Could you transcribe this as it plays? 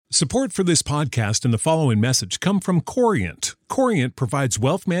Support for this podcast and the following message come from Corient. Corient provides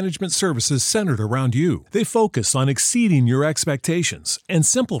wealth management services centered around you. They focus on exceeding your expectations and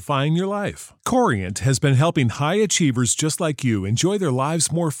simplifying your life. Corient has been helping high achievers just like you enjoy their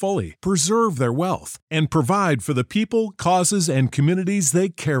lives more fully, preserve their wealth, and provide for the people, causes, and communities they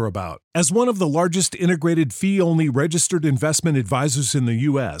care about. As one of the largest integrated fee-only registered investment advisors in the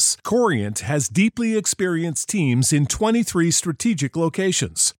U.S., Corient has deeply experienced teams in 23 strategic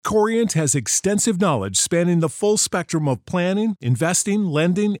locations. Corient has extensive knowledge spanning the full spectrum of planning, investing,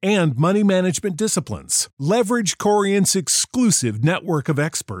 lending, and money management disciplines. Leverage Corient's exclusive network of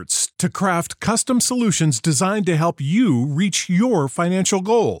experts to craft custom solutions designed to help you reach your financial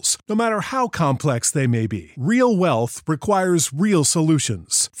goals, no matter how complex they may be. Real wealth requires real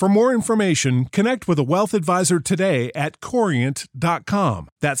solutions. For more information, connect with a wealth advisor today at Corient.com.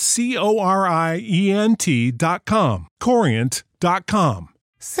 That's Corient.com. Corient.com.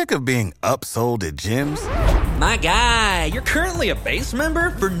 Sick of being upsold at gyms? My guy, you're currently a base member?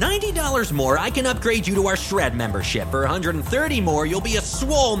 For $90 more, I can upgrade you to our Shred membership. For $130 more, you'll be a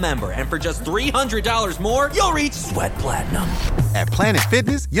Swole member. And for just $300 more, you'll reach Sweat Platinum. At Planet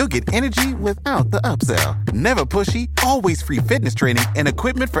Fitness, you'll get energy without the upsell. Never pushy, always free fitness training and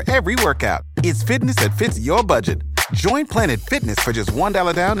equipment for every workout. It's fitness that fits your budget. Join Planet Fitness for just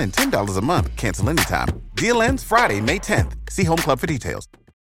 $1 down and $10 a month. Cancel anytime. Deal ends Friday, May 10th. See Home Club for details.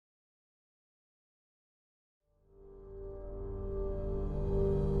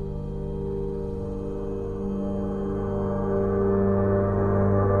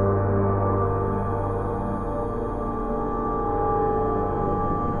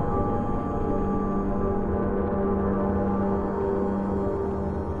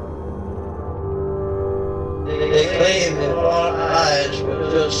 They claim that our eyes will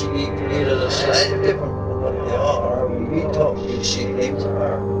just be created a slightly different from what they are. We talk these things are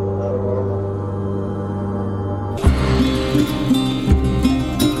not normal.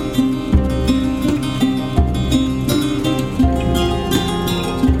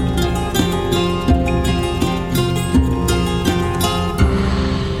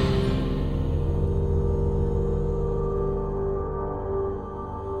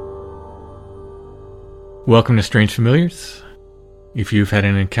 Welcome to Strange Familiars. If you've had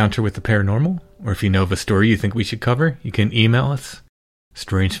an encounter with the paranormal, or if you know of a story you think we should cover, you can email us,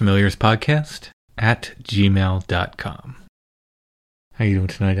 strangefamiliarspodcast@gmail.com. How you doing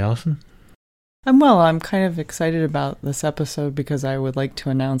tonight, Allison? I'm well. I'm kind of excited about this episode because I would like to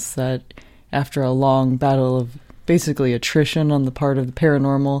announce that after a long battle of basically attrition on the part of the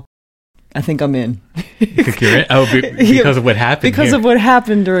paranormal, I think I'm in. You think you're in? Oh, because of what happened Because here. of what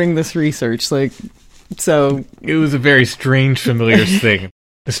happened during this research. So it was a very Strange Familiars thing.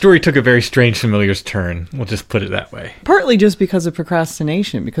 The story took a very Strange Familiars turn. We'll just put it that way. Partly just because of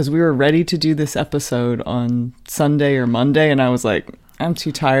procrastination, because we were ready to do this episode on Sunday or Monday, and I was like, I'm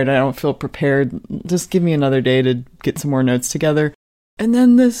too tired. I don't feel prepared. Just give me another day to get some more notes together. And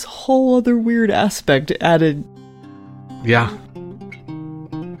then this whole other weird aspect added. Yeah.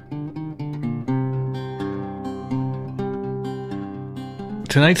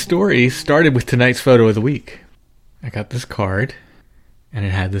 Tonight's story started with tonight's photo of the week. I got this card, and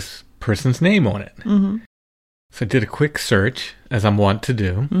it had this person's name on it. Mm-hmm. So I did a quick search, as I'm wont to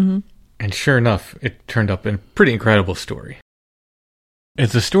do, Mm-hmm. and sure enough, it turned up a pretty incredible story.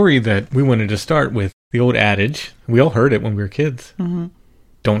 It's a story that we wanted to start with the old adage, we all heard it when we were kids, Mm-hmm.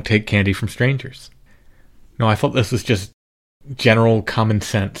 don't take candy from strangers. No, I thought this was just general common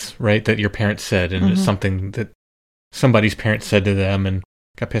sense, right, that your parents said, and it's something that somebody's parents said to them, and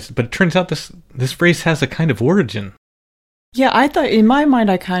got pissed. But it turns out this phrase has a kind of origin. Yeah, I thought, in my mind,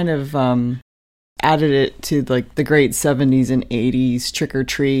 I kind of added it to like the great 70s and 80s trick or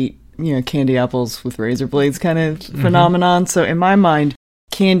treat, candy apples with razor blades kind of phenomenon. So in my mind,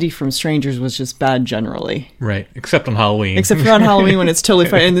 candy from strangers was just bad generally. Right, except on Halloween. Except for on Halloween when it's totally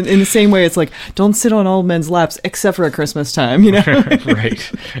fine. And in the same way, it's like, don't sit on old men's laps except for at Christmas time,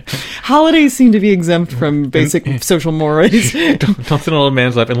 Right. Holidays seem to be exempt from basic social mores. don't sit on an old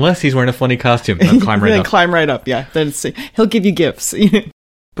man's lap unless he's wearing a funny costume. Then climb right Then up. climb right up, yeah. Then he'll give you gifts.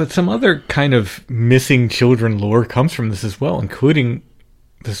 But some other kind of missing children lore comes from this as well, including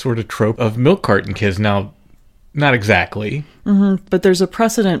the sort of trope of milk carton kids. Now, not exactly. Mm-hmm. But there's a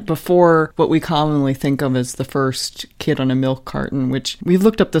precedent before what we commonly think of as the first kid on a milk carton, which we've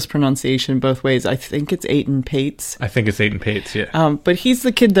looked up this pronunciation both ways. I think it's Eitan Pates. I think it's Eitan Pates, yeah. But he's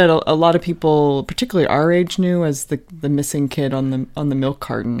the kid that a lot of people, particularly our age, knew as the missing kid on the milk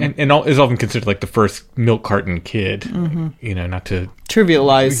carton. And is often considered like the first milk carton kid, not to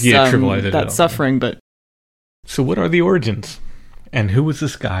trivialize trivialize it at that all. suffering. But So what are the origins? And who was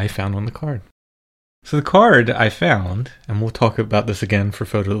this guy found on the card? So the card I found, and we'll talk about this again for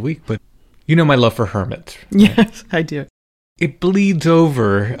Photo of the Week, but you know my love for hermits. Right? Yes, I do. It bleeds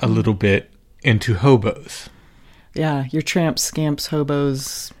over a little bit into hobos. Yeah, your tramps, scamps,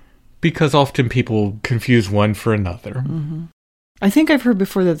 hobos. Because often people confuse one for another. Mm-hmm. I think I've heard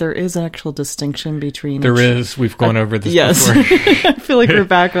before that there is an actual distinction between... There is. We've gone over this before. Yes. I feel like we're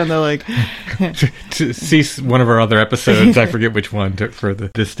back on the like... to see one of our other episodes, I forget which one, for the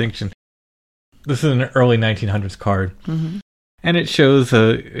distinction. This is an early 1900s card. Mm-hmm. And it shows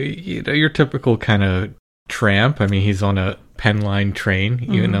your typical kind of tramp. I mean, he's on a Penn Line train,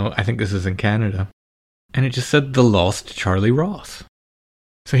 mm-hmm. even though I think this is in Canada. And it just said The Lost Charlie Ross.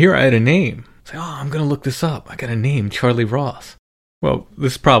 So here I had a name. It's like, I'm going to look this up. I got a name, Charlie Ross. Well,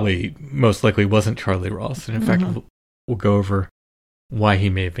 this probably most likely wasn't Charlie Ross. And in fact, we'll go over why he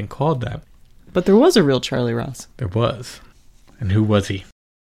may have been called that. But there was a real Charlie Ross. There was. And who was he?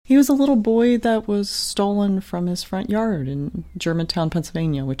 He was a little boy that was stolen from his front yard in Germantown,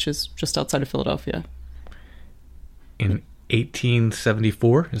 Pennsylvania, which is just outside of Philadelphia. In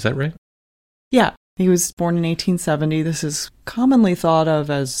 1874, is that right? Yeah. He was born in 1870. This is commonly thought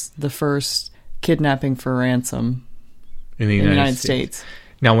of as the first kidnapping for ransom in the United States.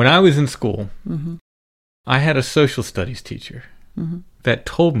 Now, when I was in school, mm-hmm. I had a social studies teacher that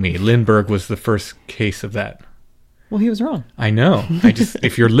told me Lindbergh was the first case of that. Well, he was wrong. I know.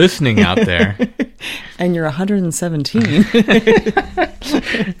 If you're listening out there... and you're 117.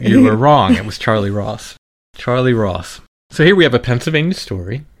 You were wrong. It was Charlie Ross. Charlie Ross. So here we have a Pennsylvania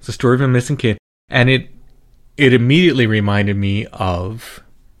story. It's a story of a missing kid. And it immediately reminded me of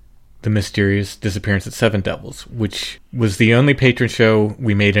The Mysterious Disappearance at Seven Devils, which was the only patron show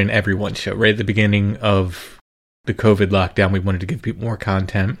we made an Everyone show. Right at the beginning of the COVID lockdown, we wanted to give people more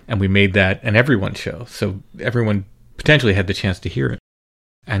content, and we made that an Everyone show. So everyone potentially had the chance to hear it.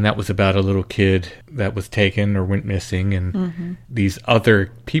 And that was about a little kid that was taken or went missing, and these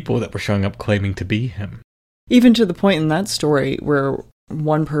other people that were showing up claiming to be him. Even to the point in that story where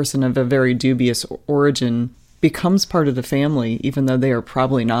one person of a very dubious origin becomes part of the family, even though they are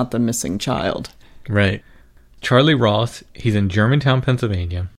probably not the missing child. Right. Charlie Ross, he's in Germantown,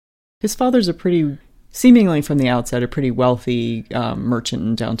 Pennsylvania. His father's seemingly from the outside, a pretty wealthy merchant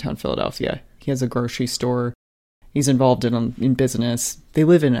in downtown Philadelphia. He has a grocery store. He's involved in business. They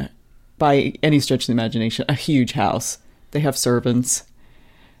live in, by any stretch of the imagination, a huge house. They have servants.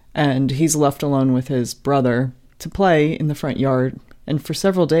 And he's left alone with his brother to play in the front yard. And for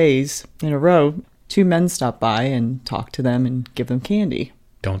several days in a row, two men stop by and talk to them and give them candy.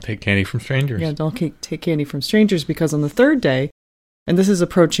 Don't take candy from strangers. Yeah, don't take candy from strangers, because on the third day, and this is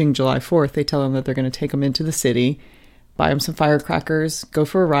approaching July 4th, they tell him that they're going to take him into the city, buy him some firecrackers, go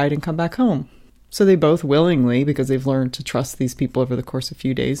for a ride, and come back home. So they both willingly, because they've learned to trust these people over the course of a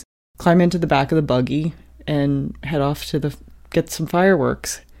few days, climb into the back of the buggy and head off to get some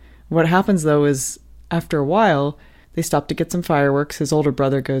fireworks. What happens, though, is after a while, they stop to get some fireworks. His older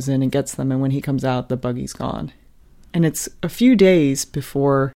brother goes in and gets them, and when he comes out, the buggy's gone. And it's a few days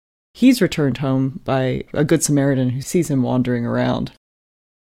before he's returned home by a good Samaritan who sees him wandering around.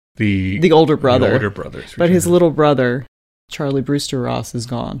 The older brother. The older brother's but his little brother, Charlie Brewster Ross, is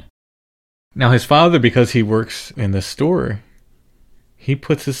gone. Now his father, because he works in the store, he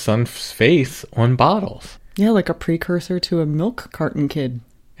puts his son's face on bottles. Yeah, like a precursor to a milk carton kid.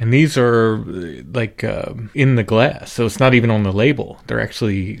 And these are like in the glass, so it's not even on the label. They're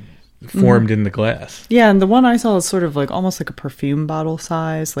actually formed in the glass. Yeah, and the one I saw is sort of like almost like a perfume bottle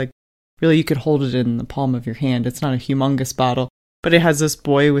size. Like really, you could hold it in the palm of your hand. It's not a humongous bottle, but it has this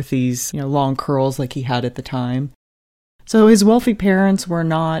boy with these long curls like he had at the time. So his wealthy parents were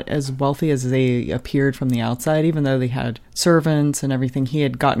not as wealthy as they appeared from the outside, even though they had servants and everything. He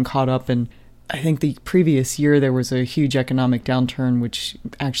had gotten caught up in, I think the previous year there was a huge economic downturn, which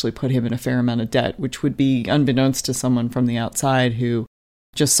actually put him in a fair amount of debt, which would be unbeknownst to someone from the outside who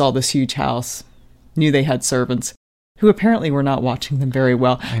just saw this huge house, knew they had servants, who apparently were not watching them very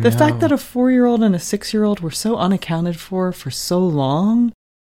well. The fact that a 4-year-old and a 6-year-old were so unaccounted for so long,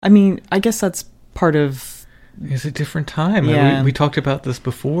 I mean, I guess that's part of... It's a different time. Yeah. We talked about this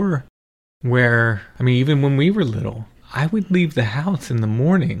before, where, I mean, even when we were little, I would leave the house in the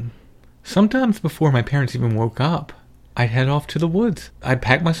morning. Sometimes before my parents even woke up, I'd head off to the woods. I'd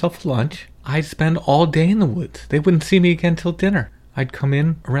pack myself lunch. I'd spend all day in the woods. They wouldn't see me again till dinner. I'd come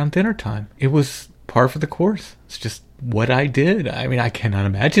in around dinner time. It was par for the course. It's just what I did. I mean, I cannot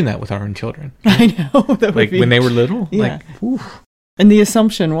imagine that with our own children. I know. That like when they were little. Yeah. Like, whew. And the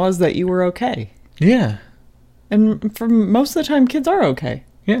assumption was that you were okay. Yeah. And for most of the time, kids are okay.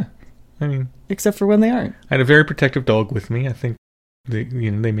 Yeah. I mean... Except for when they aren't. I had a very protective dog with me. I think They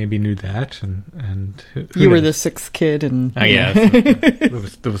maybe knew that, and who you were knows? the sixth kid, and Yeah, there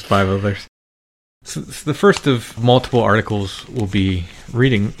was 5 others. So the first of multiple articles we'll be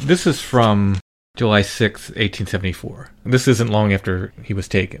reading. This is from July 6th, 1874. This isn't long after he was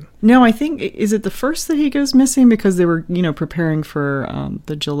taken. No, I think, is it the first that he goes missing? Because they were, preparing for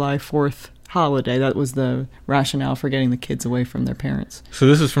the July 4th holiday. That was the rationale for getting the kids away from their parents. So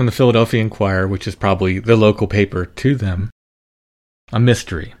this is from the Philadelphia Inquirer, which is probably the local paper to them. A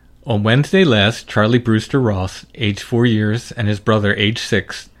mystery. On Wednesday last, Charlie Brewster Ross, age 4 years, and his brother, age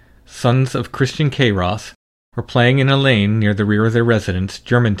 6, sons of Christian K. Ross, were playing in a lane near the rear of their residence,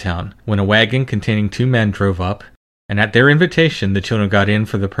 Germantown, when a wagon containing 2 men drove up, and at their invitation the children got in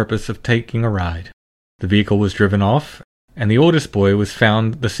for the purpose of taking a ride. The vehicle was driven off, and the oldest boy was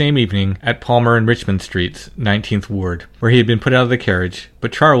found the same evening at Palmer and Richmond Streets, 19th Ward, where he had been put out of the carriage,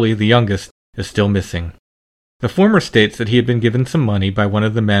 but Charlie, the youngest, is still missing. The former states that he had been given some money by one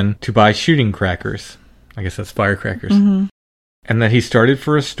of the men to buy shooting crackers. I guess that's firecrackers. Mm-hmm. And that he started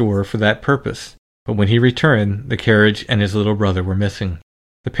for a store for that purpose. But when he returned, the carriage and his little brother were missing.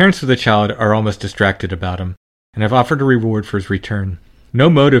 The parents of the child are almost distracted about him, and have offered a reward for his return. No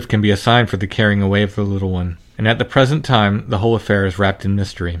motive can be assigned for the carrying away of the little one, and at the present time the whole affair is wrapped in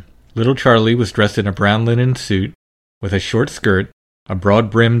mystery. Little Charlie was dressed in a brown linen suit, with a short skirt, a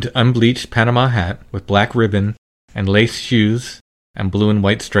broad-brimmed, unbleached Panama hat with black ribbon, and lace shoes, and blue and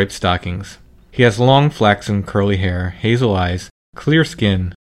white striped stockings. He has long flaxen curly hair, hazel eyes, clear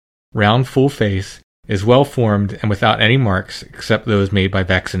skin, round full face, is well-formed and without any marks except those made by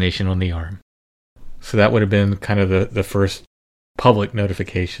vaccination on the arm. So that would have been kind of the first public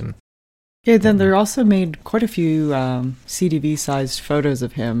notification. Yeah, then there also made quite a few CDV-sized photos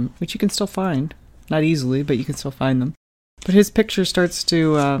of him, which you can still find. Not easily, but you can still find them. But his picture starts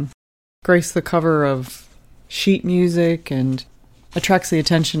to grace the cover of sheet music and attracts the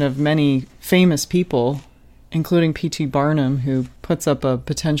attention of many famous people, including P.T. Barnum, who puts up a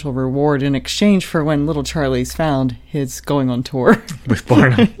potential reward in exchange for, when little Charlie's found, his going on tour. With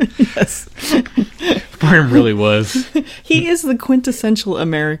Barnum. Yes. Barnum really was. He is the quintessential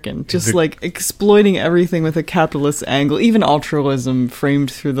American, just like exploiting everything with a capitalist angle, even altruism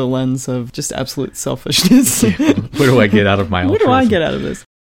framed through the lens of just absolute selfishness. What do I get out of my altruism? What do I get out of this?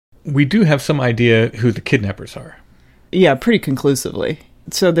 We do have some idea who the kidnappers are. Yeah, pretty conclusively.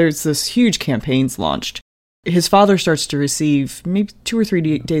 So there's this huge campaigns launched. His father starts to receive, maybe 2 or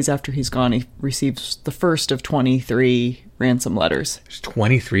 3 days after he's gone, he receives the first of 23 ransom letters. There's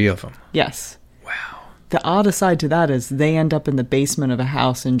 23 of them. Yes. Wow. The odd aside to that is they end up in the basement of a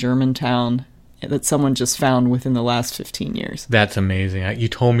house in Germantown that someone just found within the last 15 years. That's amazing. You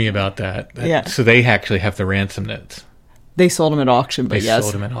told me about that. Yeah. So they actually have the ransom notes. They sold them at auction, but yes. They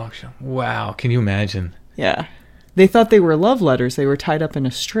sold them at auction. Wow. Can you imagine? Yeah. They thought they were love letters. They were tied up in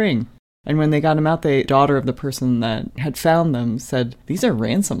a string. And when they got them out, the daughter of the person that had found them said, "These are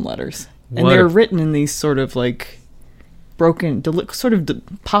ransom letters." And they were written in these sort of like broken,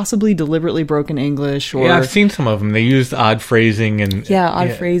 possibly deliberately broken English. Or, yeah, I've seen some of them. They used odd phrasing and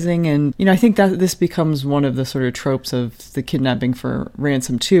phrasing, and I think that this becomes one of the sort of tropes of the kidnapping for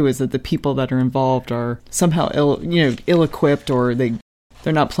ransom too, is that the people that are involved are somehow ill-equipped, or they're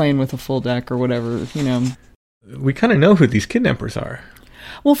not playing with a full deck or whatever. We kind of know who these kidnappers are.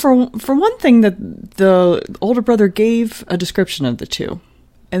 Well, for one thing, that the older brother gave a description of the two.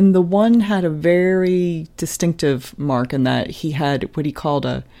 And the one had a very distinctive mark in that he had what he called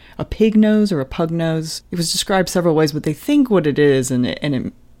a pig nose or a pug nose. It was described several ways, but they think what it is, and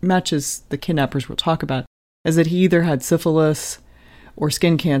it matches the kidnappers we'll talk about, is that he either had syphilis or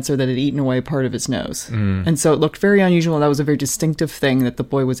skin cancer that had eaten away part of his nose. And so it looked very unusual, and that was a very distinctive thing that the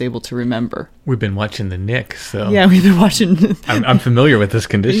boy was able to remember. We've been watching the Nick, so... Yeah, we've been watching... I'm familiar with this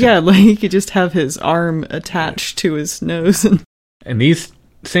condition. Yeah, like he could just have his arm attached to his nose. And these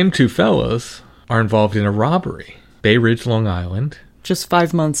same two fellows are involved in a robbery. Bay Ridge, Long Island. Just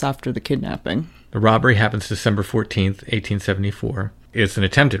 5 months after the kidnapping. The robbery happens December 14th, 1874. It's an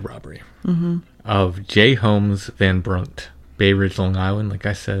attempted robbery of J. Holmes Van Brunt. Bay Ridge, Long Island, like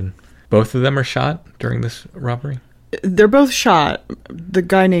I said. Both of them are shot during this robbery? They're both shot. The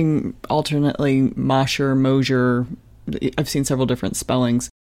guy named alternately Mosher. I've seen several different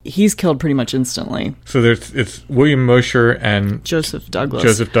spellings. He's killed pretty much instantly. So it's William Mosher and Joseph Douglas.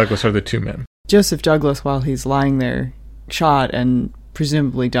 Joseph Douglas are the two men. Joseph Douglas, while he's lying there, shot and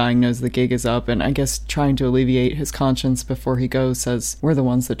presumably dying, knows the gig is up, and I guess trying to alleviate his conscience before he goes, says, "We're the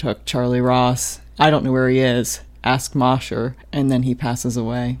ones that took Charlie Ross. I don't know where he is. Ask Mosher," and then he passes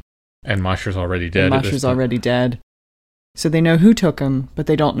away. And Mosher's already dead. Mosher's already dead. So they know who took him, but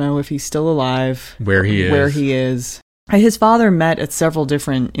they don't know if he's still alive. Where he is. His father met at several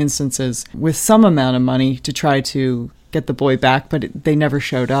different instances with some amount of money to try to get the boy back, but they never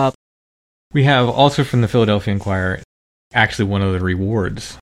showed up. We have also from the Philadelphia Inquirer, actually one of the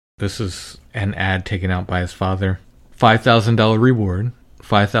rewards. This is an ad taken out by his father. $5,000 reward.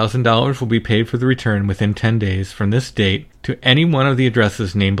 $5,000 will be paid for the return within 10 days from this date to any one of the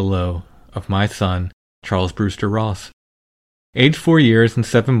addresses named below of my son, Charles Brewster Ross. Age 4 years and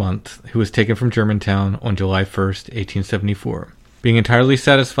 7 months, who was taken from Germantown on July 1st, 1874. Being entirely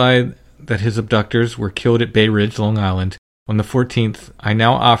satisfied that his abductors were killed at Bay Ridge, Long Island, on the 14th, I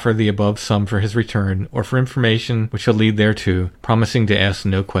now offer the above sum for his return, or for information which shall lead thereto, promising to ask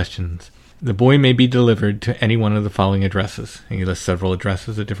no questions. The boy may be delivered to any one of the following addresses, and he lists several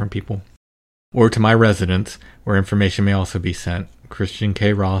addresses of different people, or to my residence, where information may also be sent, Christian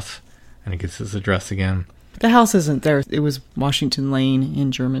K. Ross, and he gives his address again. The house isn't there. It was Washington Lane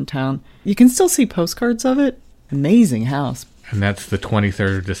in Germantown. You can still see postcards of it. Amazing house. And that's the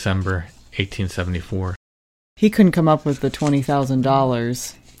 23rd of December, 1874. He couldn't come up with the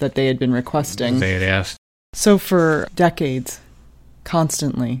 $20,000 that they had been requesting. They had asked. So for decades,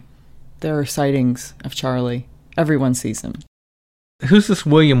 constantly, there are sightings of Charlie. Everyone sees him. Who's this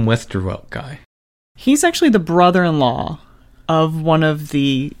William Westervelt guy? He's actually the brother-in-law of one of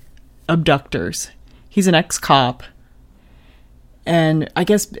the abductors. He's an ex-cop. And I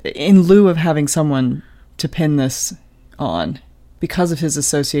guess in lieu of having someone to pin this on, because of his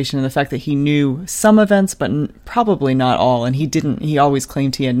association and the fact that he knew some events, but probably not all, and he always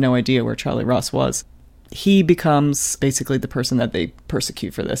claimed he had no idea where Charlie Ross was. He becomes basically the person that they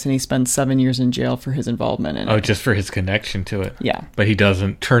persecute for this, and he spends 7 years in jail for his involvement in it. Oh, just for his connection to it? Yeah. But he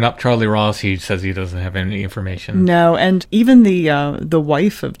doesn't turn up Charlie Ross. He says he doesn't have any information. No, and even the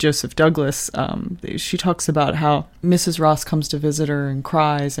wife of Joseph Douglas, she talks about how Mrs. Ross comes to visit her and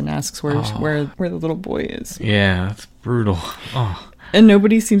cries and asks where the little boy is. Yeah, that's brutal. Oh. And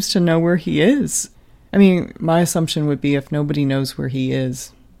nobody seems to know where he is. I mean, my assumption would be if nobody knows where he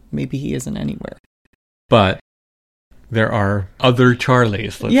is, maybe he isn't anywhere. But there are other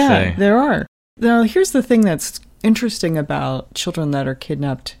Charlies, let's say. Yeah, there are. Now, here's the thing that's interesting about children that are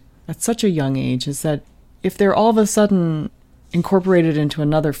kidnapped at such a young age is that if they're all of a sudden incorporated into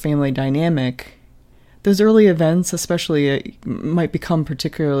another family dynamic, those early events especially might become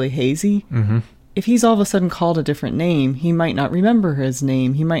particularly hazy. Mm-hmm. If he's all of a sudden called a different name, he might not remember his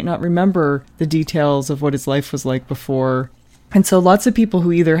name. He might not remember the details of what his life was like before. And so lots of people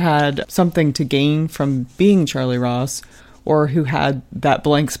who either had something to gain from being Charlie Ross or who had that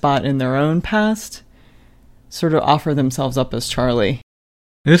blank spot in their own past sort of offer themselves up as Charlie.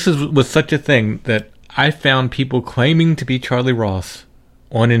 This was such a thing that I found people claiming to be Charlie Ross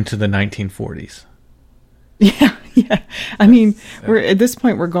on into the 1940s. Yeah. I mean, at this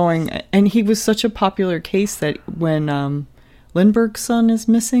point we're going, and he was such a popular case that when Lindbergh's son is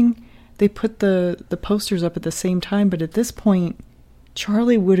missing, they put the posters up at the same time, but at this point,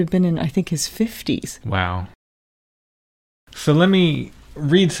 Charlie would have been in, I think, his 50s. Wow. So let me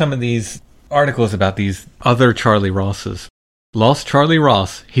read some of these articles about these other Charlie Rosses. Lost Charlie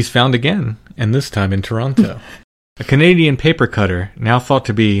Ross, he's found again, and this time in Toronto. A Canadian paper cutter, now thought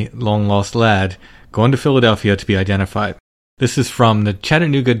to be long-lost lad, gone to Philadelphia to be identified. This is from the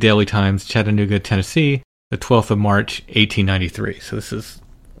Chattanooga Daily Times, Chattanooga, Tennessee, the 12th of March, 1893. So this is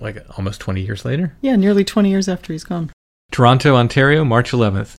like almost 20 years later? Yeah, nearly 20 years after he's gone. Toronto, Ontario, March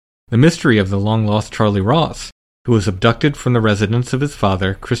 11th. The mystery of the long-lost Charlie Ross, who was abducted from the residence of his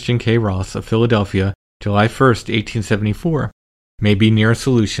father, Christian K. Ross of Philadelphia, July 1st, 1874, may be near a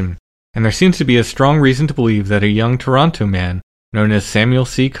solution, and there seems to be a strong reason to believe that a young Toronto man, known as Samuel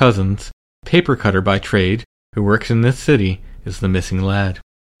C. Cousins, paper cutter by trade, who works in this city, is the missing lad.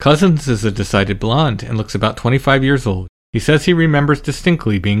 Cousins is a decided blonde and looks about 25 years old. He says he remembers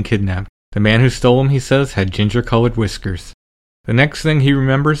distinctly being kidnapped. The man who stole him, he says, had ginger-colored whiskers. The next thing he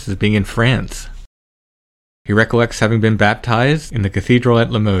remembers is being in France. He recollects having been baptized in the cathedral at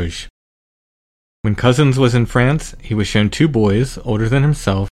Limoges. When Cousins was in France, he was shown 2 boys, older than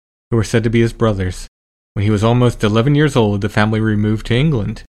himself, who were said to be his brothers. When he was almost 11 years old, the family removed to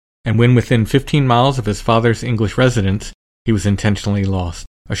England, and when within 15 miles of his father's English residence, he was intentionally lost.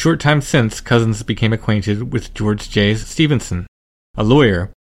 A short time since, Cousins became acquainted with George J. Stevenson, a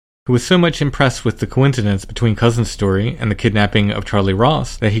lawyer, who was so much impressed with the coincidence between Cousins' story and the kidnapping of Charlie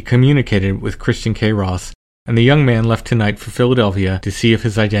Ross that he communicated with Christian K. Ross, and the young man left tonight for Philadelphia to see if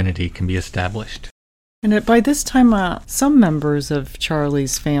his identity can be established. And by this time, some members of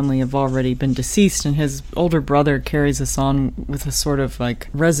Charlie's family have already been deceased, and his older brother carries us on with a sort of like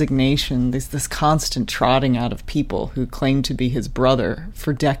resignation. There's this constant trotting out of people who claim to be his brother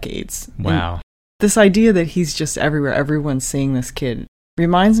for decades. Wow. this idea that he's just everywhere, everyone's seeing this kid,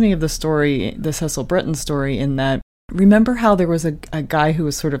 reminds me of the story, the Cecil Breton story, in that, remember how there was a guy who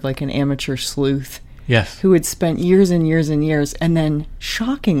was sort of like an amateur sleuth? Yes. Who had spent years and years and years, and then,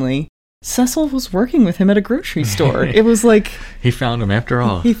 shockingly, Cecil was working with him at a grocery store. It was like... He found him after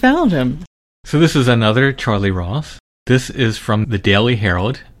all. He found him. So this is another Charlie Ross. This is from the Daily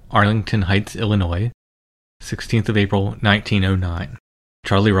Herald, Arlington Heights, Illinois, 16th of April, 1909.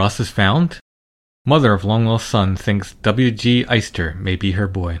 Charlie Ross is found. Mother of long-lost son thinks W.G. Eister may be her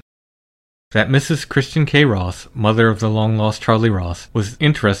boy. That Mrs. Christian K. Ross, mother of the long-lost Charlie Ross, was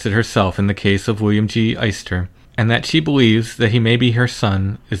interested herself in the case of William G. Eister, and that she believes that he may be her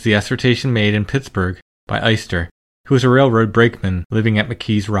son is the assertion made in Pittsburgh by Eister, who was a railroad brakeman living at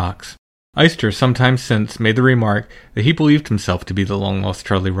McKee's Rocks. Eister sometime since made the remark that he believed himself to be the long-lost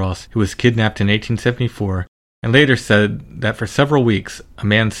Charlie Ross, who was kidnapped in 1874, and later said that for several weeks a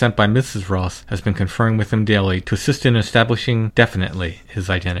man sent by Mrs. Ross has been conferring with him daily to assist in establishing definitely his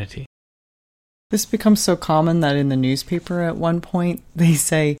identity. This becomes so common that in the newspaper at one point they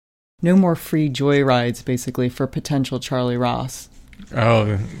say, no more free joyrides, basically, for potential Charlie Ross.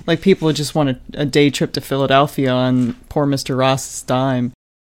 Oh. Like people just want a day trip to Philadelphia on poor Mr. Ross's dime.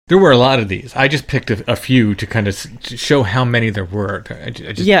 There were a lot of these. I just picked a few to kind of show how many there were.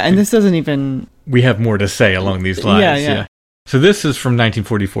 And this doesn't even... We have more to say along these lines. Yeah. So this is from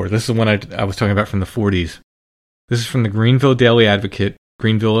 1944. This is the one I was talking about from the 40s. This is from the Greenville Daily Advocate,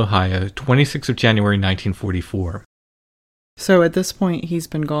 Greenville, Ohio, 26th of January, 1944. So at this point, he's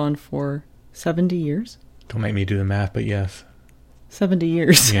been gone for 70 years? Don't make me do the math, but yes. 70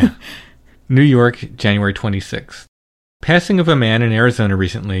 years. Yeah. New York, January 26th. Passing of a man in Arizona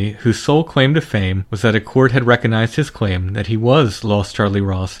recently whose sole claim to fame was that a court had recognized his claim that he was lost Charlie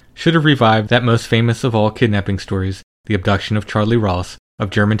Ross should have revived that most famous of all kidnapping stories, the abduction of Charlie Ross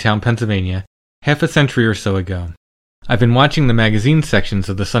of Germantown, Pennsylvania, half a century or so ago. I've been watching the magazine sections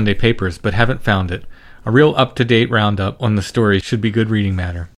of the Sunday papers but haven't found it. A real up-to-date roundup on the story should be good reading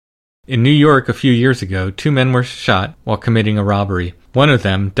matter. In New York a few years ago, 2 men were shot while committing a robbery. One of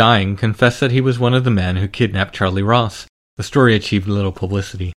them, dying, confessed that he was one of the men who kidnapped Charlie Ross. The story achieved little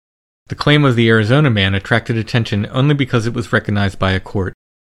publicity. The claim of the Arizona man attracted attention only because it was recognized by a court.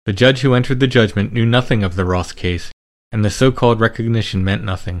 The judge who entered the judgment knew nothing of the Ross case, and the so-called recognition meant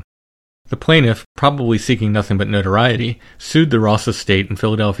nothing. The plaintiff, probably seeking nothing but notoriety, sued the Ross estate in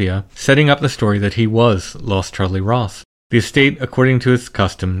Philadelphia, setting up the story that he was lost Charlie Ross. The estate, according to its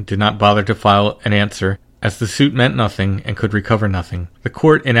custom, did not bother to file an answer, as the suit meant nothing and could recover nothing. The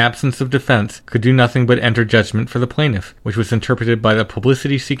court, in absence of defense, could do nothing but enter judgment for the plaintiff, which was interpreted by the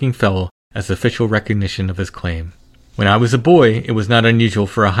publicity-seeking fellow as official recognition of his claim. When I was a boy, it was not unusual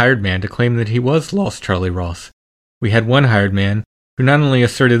for a hired man to claim that he was lost Charlie Ross. We had one hired man who not only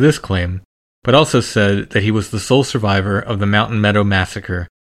asserted this claim, but also said that he was the sole survivor of the Mountain Meadow Massacre,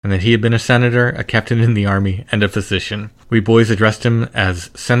 and that he had been a senator, a captain in the army, and a physician. We boys addressed him as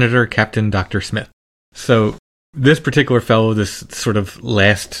Senator Captain Dr. Smith. So, this particular fellow, this sort of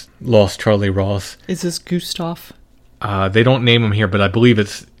last lost Charlie Ross... Is this Gustav? They don't name him here, but I believe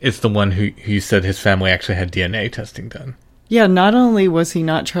it's the one who said his family actually had DNA testing done. Yeah, not only was he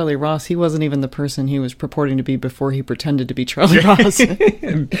not Charlie Ross, he wasn't even the person he was purporting to be before he pretended to be Charlie Ross.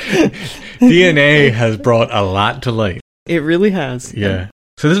 DNA has brought a lot to light. It really has. Yeah.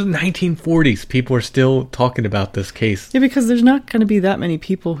 So this is 1940s. People are still talking about this case. Yeah, because there's not going to be that many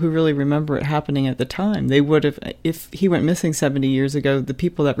people who really remember it happening at the time. They would have, if he went missing 70 years ago, the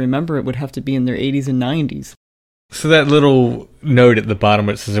people that remember it would have to be in their 80s and 90s. So that little note at the bottom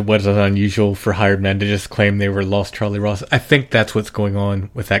where it says it was unusual for hired men to just claim they were lost Charlie Ross, I think that's what's going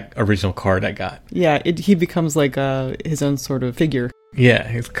on with that original card I got. Yeah, he becomes like his own sort of figure. Yeah,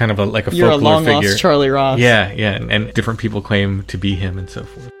 it's kind of like a You're folklore figure. You're a long-lost Charlie Ross. Yeah, and different people claim to be him and so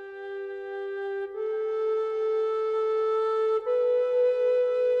forth.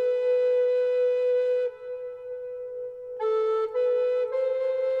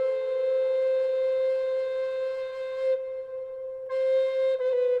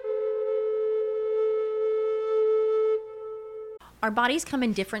 Our bodies come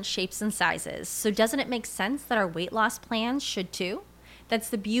in different shapes and sizes, so doesn't it make sense that our weight loss plans should too? That's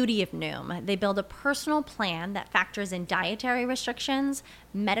the beauty of Noom. They build a personal plan that factors in dietary restrictions,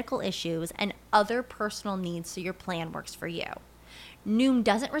 medical issues, and other personal needs so your plan works for you. Noom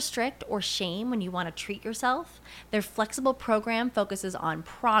doesn't restrict or shame when you want to treat yourself. Their flexible program focuses on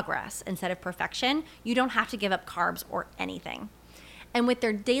progress instead of perfection. You don't have to give up carbs or anything. And with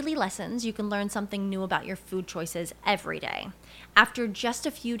their daily lessons, you can learn something new about your food choices every day. After just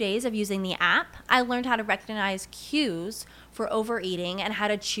a few days of using the app, I learned how to recognize cues for overeating and how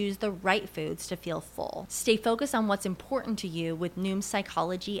to choose the right foods to feel full. Stay focused on what's important to you with Noom's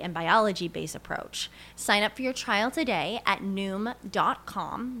psychology and biology-based approach. Sign up for your trial today at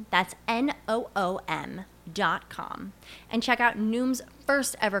Noom.com. That's Noom.com. And check out Noom's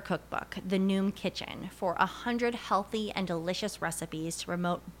first ever cookbook, The Noom Kitchen, for 100 healthy and delicious recipes to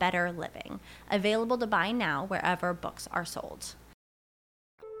promote better living. Available to buy now wherever books are sold.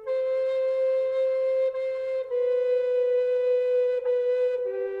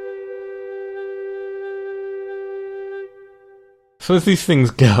 So as these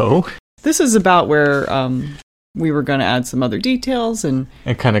things go... This is about where we were going to add some other details and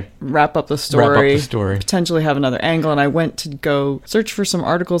kind of wrap up the story, potentially have another angle. And I went to go search for some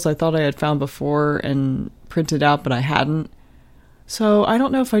articles I thought I had found before and printed out, but I hadn't. So I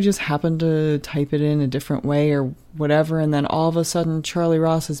don't know if I just happened to type it in a different way or whatever, and then all of a sudden Charlie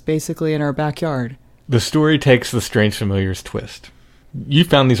Ross is basically in our backyard. The story takes the Strange Familiars twist. You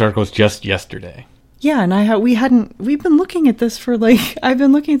found these articles just yesterday. Yeah, and we've been looking at this for I've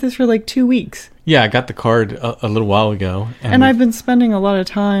been looking at this for 2 weeks. Yeah, I got the card a little while ago. And I've been spending a lot of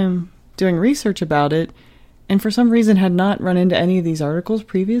time doing research about it, and for some reason had not run into any of these articles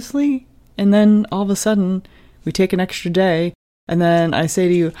previously. And then all of a sudden, we take an extra day, and then I say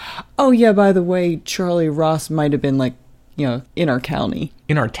to you, oh yeah, by the way, Charlie Ross might have been in our county.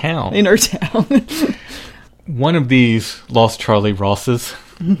 In our town. In our town. One of these lost Charlie Rosses,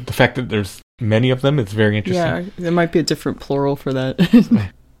 the fact that there's many of them, it's very interesting. Yeah, there might be a different plural for that.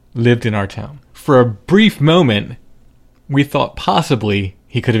 Lived in our town. For a brief moment, we thought possibly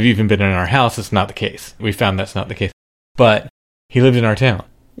he could have even been in our house. It's not the case. We found that's not the case. But he lived in our town.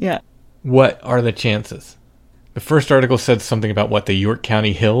 Yeah. What are the chances? The first article said something about, the York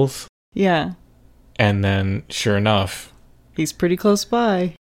County Hills? Yeah. And then, sure enough... He's pretty close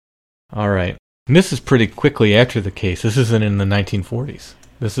by. All right. And this is pretty quickly after the case. This isn't in the 1940s.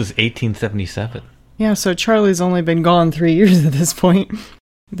 This is 1877. Yeah, so Charlie's only been gone 3 years at this point.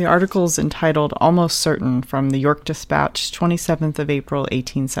 The article's entitled Almost Certain from the York Dispatch, 27th of April,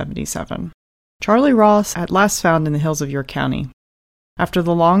 1877. Charlie Ross at last found in the hills of York County. After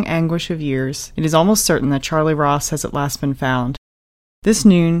the long anguish of years, it is almost certain that Charlie Ross has at last been found. This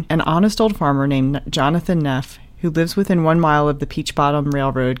noon, an honest old farmer named Jonathan Neff, who lives within 1 mile of the Peach Bottom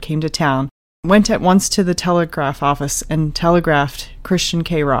Railroad, came to town, went at once to the telegraph office and telegraphed Christian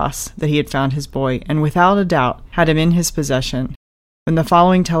K. Ross that he had found his boy, and without a doubt had him in his possession, when the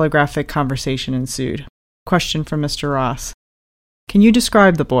following telegraphic conversation ensued. Question from Mr. Ross. Can you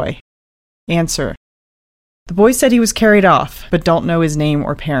describe the boy? Answer. The boy said he was carried off, but don't know his name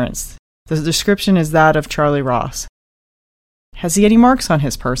or parents. The description is that of Charlie Ross. Has he any marks on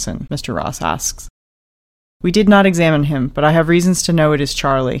his person? Mr. Ross asks. We did not examine him, but I have reasons to know it is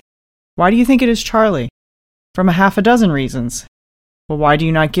Charlie. Why do you think it is Charlie? From a half a dozen reasons. Well, why do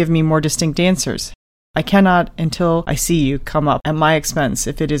you not give me more distinct answers? I cannot, until I see you, come up at my expense.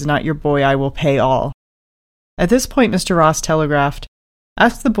 If it is not your boy, I will pay all. At this point, Mr. Ross telegraphed,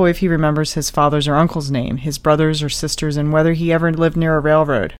 ask the boy if he remembers his father's or uncle's name, his brothers or sisters, and whether he ever lived near a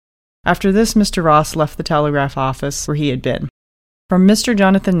railroad. After this, Mr. Ross left the telegraph office where he had been. From Mr.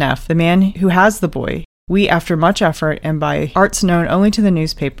 Jonathan Neff, the man who has the boy, we, after much effort and by arts known only to the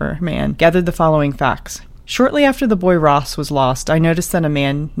newspaper man, gathered the following facts. Shortly after the boy Ross was lost, I noticed that a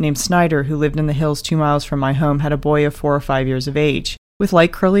man named Snyder, who lived in the hills 2 miles from my home, had a boy of 4 or 5 years of age, with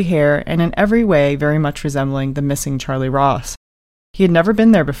light curly hair and in every way very much resembling the missing Charlie Ross. He had never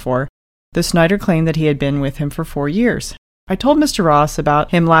been there before, though Snyder claimed that he had been with him for 4 years. I told Mr. Ross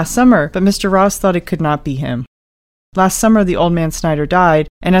about him last summer, but Mr. Ross thought it could not be him. Last summer the old man Snyder died,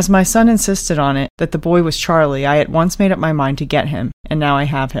 and as my son insisted on it that the boy was Charlie, I at once made up my mind to get him, and now I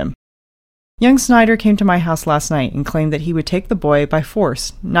have him. Young Snyder came to my house last night and claimed that he would take the boy by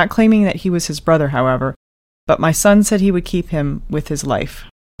force, not claiming that he was his brother, however, but my son said he would keep him with his life.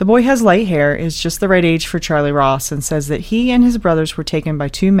 The boy has light hair, is just the right age for Charlie Ross, and says that he and his brothers were taken by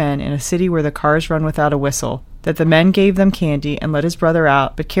 2 men in a city where the cars run without a whistle, that the men gave them candy and let his brother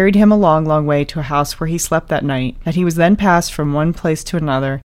out, but carried him a long, long way to a house where he slept that night, that he was then passed from one place to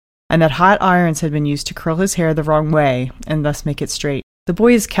another, and that hot irons had been used to curl his hair the wrong way, and thus make it straight. The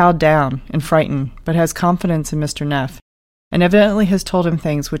boy is cowed down and frightened, but has confidence in Mr. Neff, and evidently has told him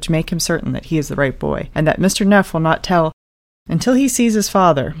things which make him certain that he is the right boy, and that Mr. Neff will not tell until he sees his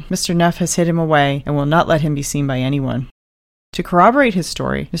father. Mr. Neff has hid him away, and will not let him be seen by anyone. To corroborate his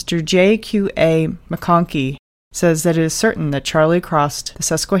story, Mr. J.Q.A. McConkey says that it is certain that Charlie crossed the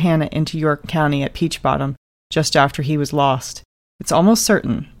Susquehanna into York County at Peach Bottom just after he was lost, It's almost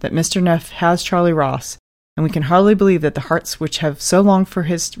certain that Mr. Neff has Charlie Ross, and we can hardly believe that the hearts which have so longed for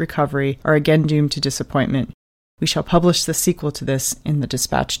his recovery are again doomed to disappointment. We shall publish the sequel to this in the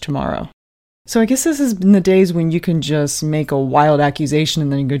dispatch tomorrow. So I guess this is in the days when you can just make a wild accusation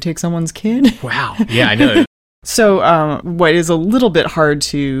and then go take someone's kid. Wow. Yeah, I know. So what is a little bit hard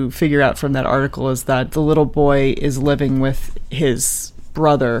to figure out from that article is that the little boy is living with his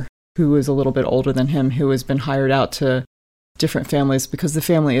brother, who is a little bit older than him, who has been hired out to different families because the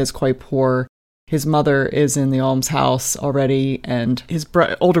family is quite poor. His mother is in the almshouse already, and his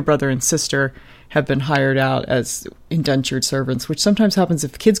older brother and sister have been hired out as indentured servants, which sometimes happens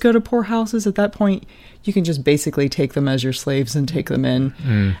if kids go to poor houses. At that point, you can just basically take them as your slaves and take them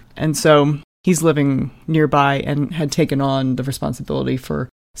in. And so he's living nearby and had taken on the responsibility for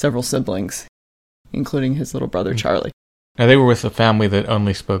several siblings, including his little brother, Charlie. Now, they were with a family that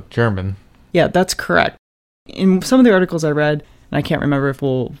only spoke German. Yeah, that's correct. In some of the articles I read, and I can't remember if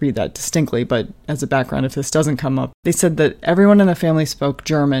we'll read that distinctly, but as a background, if this doesn't come up, they said that everyone in the family spoke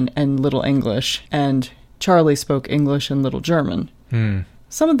German and Little English, and Charlie spoke English and Little German.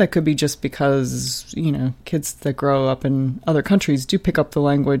 Some of that could be just because, kids that grow up in other countries do pick up the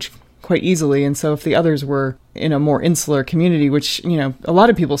language quite easily, and so if the others were in a more insular community, which, a lot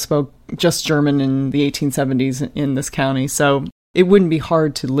of people spoke just German in the 1870s in this county, so it wouldn't be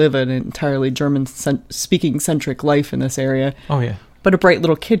hard to live an entirely German-speaking centric life in this area. Oh, yeah. But a bright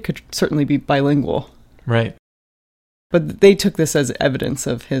little kid could certainly be bilingual. Right. But they took this as evidence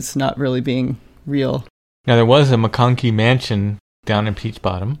of his not really being real. Now, there was a McConkey mansion down in Peach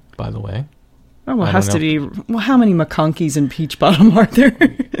Bottom, by the way. Oh, well, it has to be. Well, how many McConkeys in Peach Bottom are there?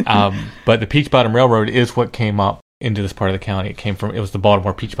 But the Peach Bottom Railroad is what came up into this part of the county. It was the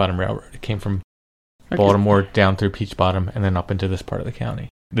Baltimore Peach Bottom Railroad. It came from Baltimore down through Peach Bottom and then up into this part of the county.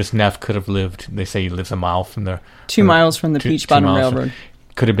 This Neff could have lived, they say he lives a mile from the... 2 miles from the Peach Bottom Railroad.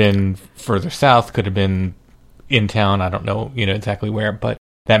 Could have been further south, could have been in town, I don't know, exactly where, but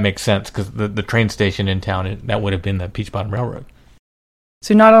that makes sense because the train station in town, that would have been the Peach Bottom Railroad.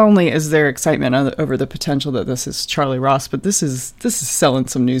 So not only is there excitement over the potential that this is Charlie Ross, but this is selling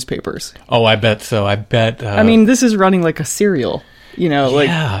some newspapers. Oh, I bet so. I bet... this is running like a serial.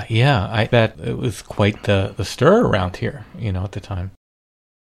 Yeah. I bet it was quite the stir around here, at the time.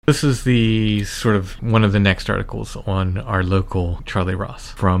 This is the sort of one of the next articles on our local Charlie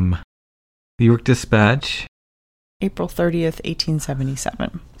Ross from the York Dispatch. April 30th,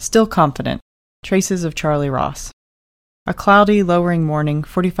 1877. Still confident. Traces of Charlie Ross. A cloudy, lowering morning,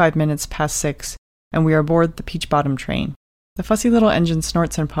 45 minutes past 6, and we are aboard the Peach Bottom train. The fussy little engine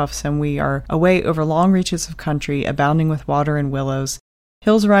snorts and puffs, and we are away over long reaches of country abounding with water and willows.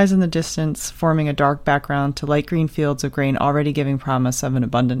 Hills rise in the distance, forming a dark background to light green fields of grain already giving promise of an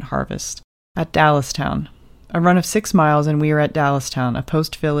abundant harvest. At Dallastown. A run of 6 miles, and we are at Dallastown, a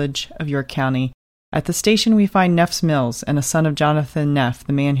post village of York County. At the station we find Neff's Mills, and a son of Jonathan Neff,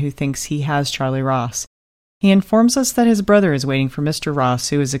 the man who thinks he has Charlie Ross. He informs us that his brother is waiting for Mr. Ross,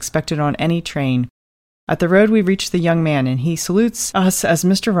 who is expected on any train. At the road we reach the young man, and he salutes us as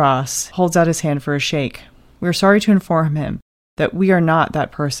Mr. Ross holds out his hand for a shake. We are sorry to inform him that we are not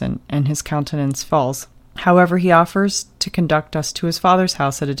that person, and his countenance falls. However, he offers to conduct us to his father's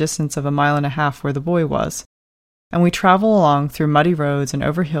house at a distance of 1.5 miles where the boy was. And we travel along through muddy roads and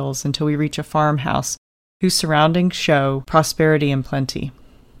over hills until we reach a farmhouse, whose surroundings show prosperity and plenty.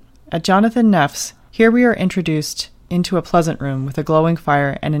 At Jonathan Neff's, here we are introduced into a pleasant room with a glowing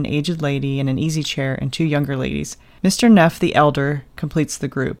fire and an aged lady in an easy chair and 2 younger ladies. Mr. Neff, the elder, completes the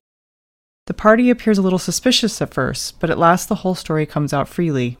group. The party appears a little suspicious at first, but at last the whole story comes out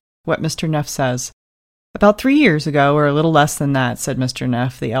freely, what Mr. Neff says. About 3 years ago, or a little less than that, said Mr.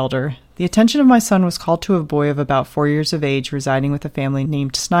 Neff, the elder, the attention of my son was called to a boy of about 4 years of age residing with a family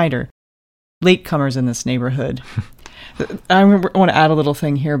named Snyder. Latecomers in this neighborhood. I want to add a little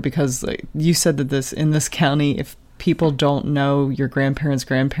thing here because you said that in this county, if people don't know your grandparents'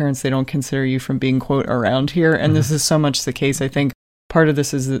 grandparents, they don't consider you from being, quote, around here. And this is so much the case. I think part of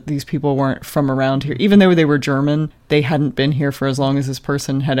this is that these people weren't from around here. Even though they were German, they hadn't been here for as long as this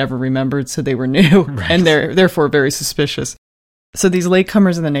person had ever remembered, so they were new, and they're therefore very suspicious. So these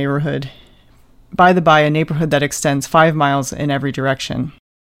latecomers in the neighborhood, by the by, a neighborhood that extends 5 miles in every direction.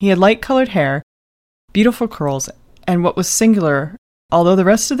 He had light-colored hair, beautiful curls, and what was singular, although the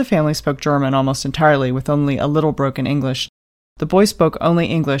rest of the family spoke German almost entirely with only a little broken English, the boy spoke only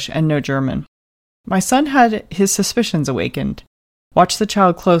English and no German. My son had his suspicions awakened, watched the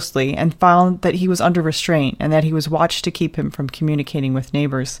child closely, and found that he was under restraint and that he was watched to keep him from communicating with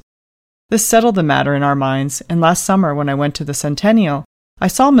neighbors. This settled the matter in our minds, and last summer when I went to the Centennial, I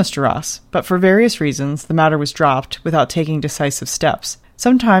saw Mr. Ross, but for various reasons, the matter was dropped without taking decisive steps.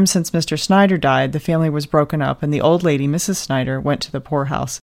 Sometime since Mr. Snyder died, the family was broken up, and the old lady, Mrs. Snyder, went to the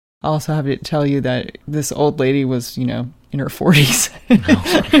poorhouse. I also have to tell you that this old lady was, in her 40s.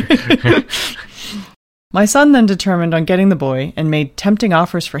 My son then determined on getting the boy and made tempting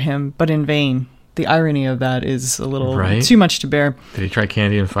offers for him, but in vain. The irony of that is a little too much to bear. Did he try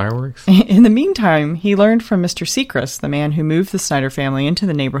candy and fireworks? In the meantime, he learned from Mr. Sechrist, the man who moved the Snyder family into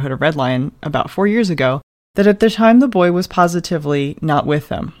the neighborhood of Red Lion about 4 years ago, that at the time the boy was positively not with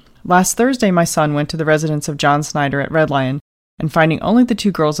them. Last Thursday, my son went to the residence of John Snyder at Red Lion, and finding only the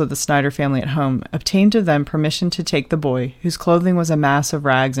 2 girls of the Snyder family at home, obtained of them permission to take the boy, whose clothing was a mass of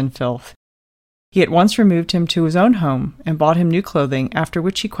rags and filth. He at once removed him to his own home and bought him new clothing, after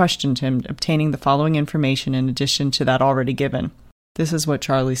which he questioned him, obtaining the following information in addition to that already given. This is what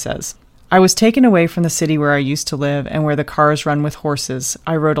Charlie says. I was taken away from the city where I used to live and where the cars run with horses.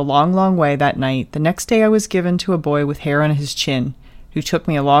 I rode a long, long way that night. The next day I was given to a boy with hair on his chin, who took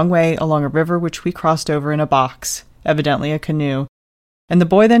me a long way along a river which we crossed over in a box, evidently a canoe. And the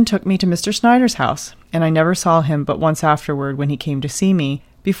boy then took me to Mr. Snyder's house, and I never saw him but once afterward when he came to see me.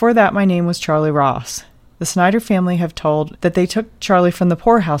 Before that, my name was Charlie Ross. The Snyder family have told that they took Charlie from the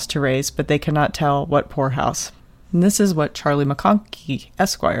poorhouse to raise, but they cannot tell what poorhouse. And this is what Charlie McConkey,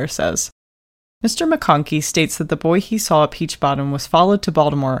 Esquire, says. Mr. McConkey states that the boy he saw at Peach Bottom was followed to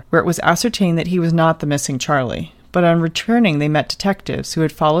Baltimore, where it was ascertained that he was not the missing Charlie. But on returning, they met detectives who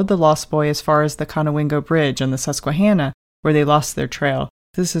had followed the lost boy as far as the Conowingo Bridge on the Susquehanna, where they lost their trail.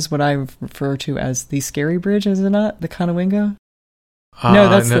 This is what I refer to as the Scary Bridge, is it not? The Conowingo? No,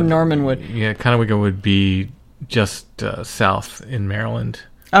 that's the Normanwood. Yeah, Conowingo would be just south in Maryland.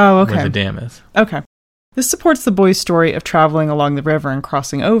 Oh, okay. Where the dam is. Okay. This supports the boy's story of traveling along the river and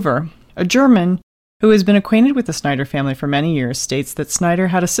crossing over. A German who has been acquainted with the Snyder family for many years states that Snyder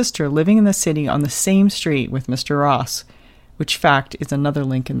had a sister living in the city on the same street with Mr. Ross, which fact is another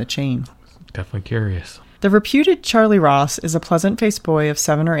link in the chain. Definitely curious. The reputed Charlie Ross is a pleasant-faced boy of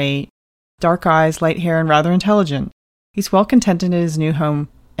 7 or 8, dark eyes, light hair, and rather intelligent. He's well contented in his new home,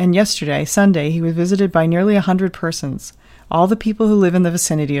 and yesterday, Sunday, he was visited by nearly 100 persons. All the people who live in the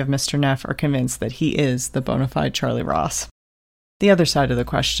vicinity of Mr. Neff are convinced that he is the bona fide Charlie Ross. The other side of the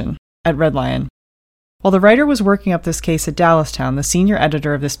question. At Red Lion. While the writer was working up this case at Dallastown, the senior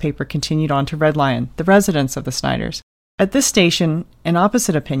editor of this paper continued on to Red Lion, the residence of the Snyders. At this station, an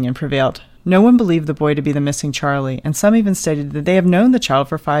opposite opinion prevailed. No one believed the boy to be the missing Charlie, and some even stated that they have known the child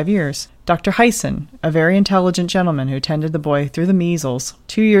for 5 years. Dr. Hyson, a very intelligent gentleman who tended the boy through the measles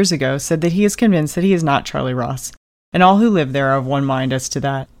 2 years ago, said that he is convinced that he is not Charlie Ross, and all who live there are of one mind as to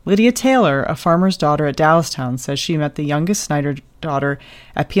that. Lydia Taylor, a farmer's daughter at Dallastown, says she met the youngest Snyder daughter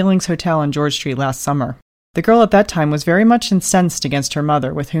at Peeling's Hotel on George Street last summer. The girl at that time was very much incensed against her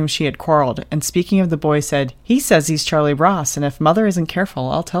mother, with whom she had quarreled, and speaking of the boy said, "He says he's Charlie Ross, and if mother isn't careful,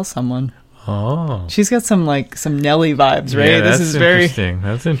 I'll tell someone." Oh. She's got some Nellie vibes, right? Yeah, this is very interesting.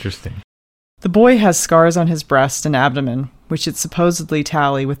 That's interesting. The boy has scars on his breast and abdomen, which it supposedly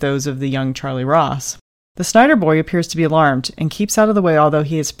tally with those of the young Charlie Ross. The Snyder boy appears to be alarmed and keeps out of the way, although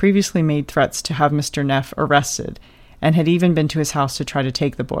he has previously made threats to have Mr. Neff arrested and had even been to his house to try to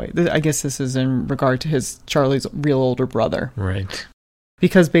take the boy. I guess this is in regard to Charlie's real older brother. Right.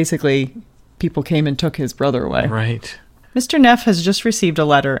 Because basically people came and took his brother away. Right. Mr. Neff has just received a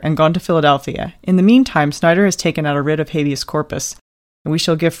letter and gone to Philadelphia. In the meantime, Snyder has taken out a writ of habeas corpus, and we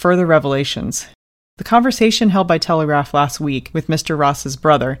shall give further revelations. The conversation held by telegraph last week with Mr. Ross's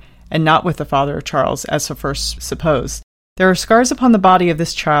brother, and not with the father of Charles, as at first supposed. There are scars upon the body of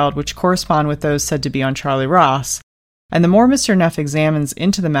this child which correspond with those said to be on Charlie Ross, and the more Mr. Neff examines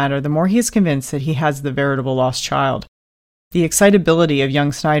into the matter, the more he is convinced that he has the veritable lost child. The excitability of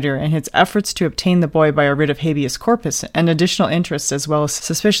young Snyder and his efforts to obtain the boy by a writ of habeas corpus and additional interest as well as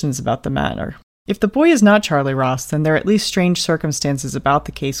suspicions about the matter. If the boy is not Charlie Ross, then there are at least strange circumstances about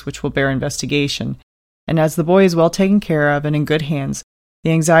the case which will bear investigation, and as the boy is well taken care of and in good hands,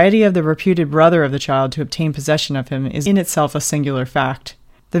 the anxiety of the reputed brother of the child to obtain possession of him is in itself a singular fact.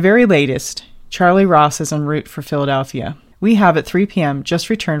 The very latest, Charlie Ross is en route for Philadelphia. We have at 3 p.m. just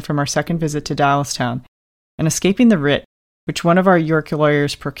returned from our second visit to Dallastown, and escaping the writ, which one of our York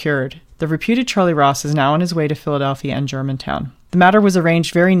lawyers procured, the reputed Charlie Ross is now on his way to Philadelphia and Germantown. The matter was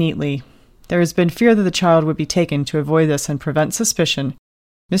arranged very neatly. There has been fear that the child would be taken. To avoid this and prevent suspicion,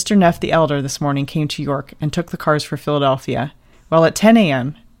 Mr. Neff the elder this morning came to York and took the cars for Philadelphia, while at 10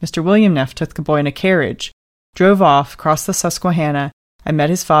 a.m., Mr. William Neff took the boy in a carriage, drove off, crossed the Susquehanna, and met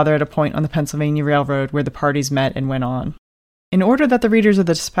his father at a point on the Pennsylvania Railroad where the parties met and went on. In order that the readers of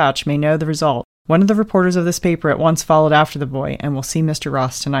the dispatch may know the result, One of the reporters of this paper at once followed after the boy and will see Mr.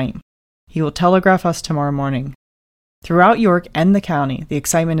 Ross tonight. He will telegraph us tomorrow morning. Throughout York and the county, the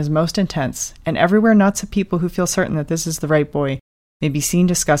excitement is most intense, and everywhere knots of people who feel certain that this is the right boy may be seen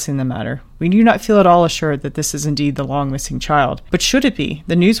discussing the matter. We do not feel at all assured that this is indeed the long-missing child. But should it be,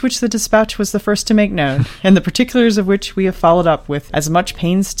 the news which the dispatch was the first to make known, and the particulars of which we have followed up with as much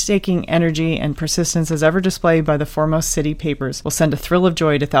painstaking energy and persistence as ever displayed by the foremost city papers, will send a thrill of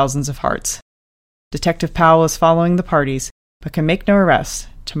joy to thousands of hearts. Detective Powell is following the parties, but can make no arrest.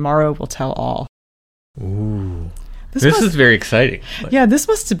 Tomorrow will tell all. Ooh. This is very exciting. Yeah, this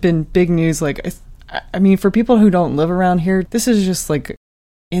must have been big news. Like, I mean, for people who don't live around here, this is just like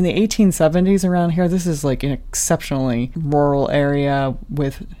in the 1870s around here. This is like an exceptionally rural area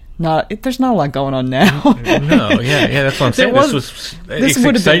with there's not a lot going on now. No, yeah, that's what I'm saying. It's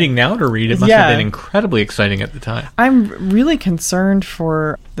exciting now to read. It must have been incredibly exciting at the time. I'm really concerned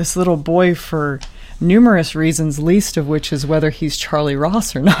for this little boy for numerous reasons, least of which is whether he's Charlie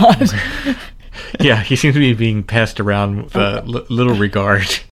Ross or not. Yeah, he seems to be being passed around with little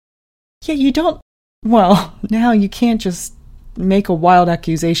regard. Yeah, now you can't just make a wild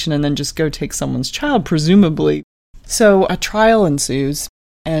accusation and then just go take someone's child, presumably. So a trial ensues,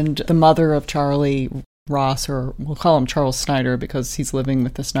 and the mother of Charlie Ross, or we'll call him Charles Snyder because he's living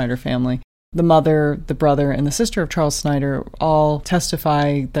with the Snyder family, the mother, the brother, and the sister of Charles Snyder all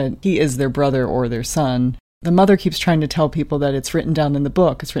testify that he is their brother or their son. The mother keeps trying to tell people that it's written down in the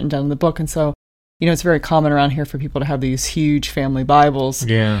book. And so, it's very common around here for people to have these huge family Bibles.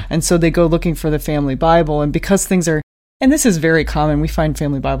 Yeah. And so they go looking for the family Bible. And because things are, and this is very common, we find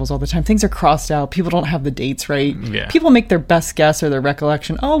family Bibles all the time. Things are crossed out. People don't have the dates right. Yeah. People make their best guess or their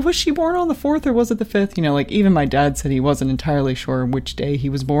recollection. Oh, was she born on the 4th or was it the 5th? Like even my dad said he wasn't entirely sure which day he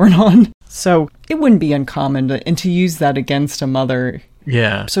was born on. So it wouldn't be uncommon to use that against a mother.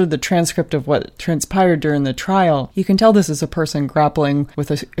 Yeah. So the transcript of what transpired during the trial, you can tell this is a person grappling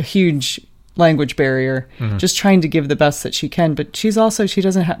with a huge language barrier, just trying to give the best that she can. But she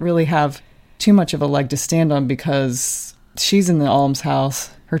doesn't really have too much of a leg to stand on because she's in the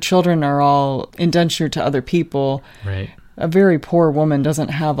almshouse. Her children are all indentured to other people. Right. A very poor woman doesn't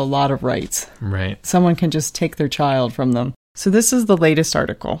have a lot of rights. Right. Someone can just take their child from them. So this is the latest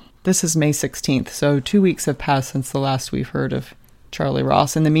article. This is May 16th. So 2 weeks have passed since the last we've heard of Charlie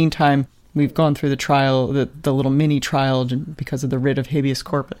Ross. In the meantime, we've gone through the trial, the little mini trial because of the writ of habeas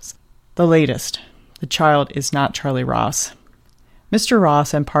corpus. The latest. The child is not Charlie Ross. Mr.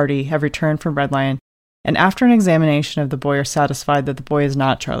 Ross and party have returned from Red Lion, and after an examination of the boy are satisfied that the boy is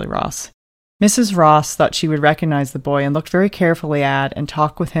not Charlie Ross. Mrs. Ross thought she would recognize the boy and looked very carefully at and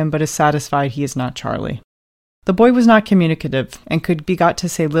talked with him, but is satisfied he is not Charlie. The boy was not communicative and could be got to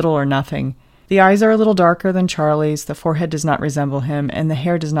say little or nothing. The eyes are a little darker than Charlie's, the forehead does not resemble him, and the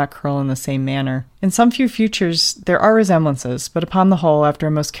hair does not curl in the same manner. In some few features there are resemblances, but upon the whole, after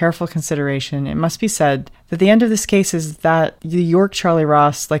a most careful consideration, it must be said that the end of this case is that the York Charlie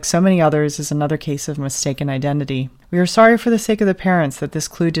Ross, like so many others, is another case of mistaken identity. We are sorry for the sake of the parents that this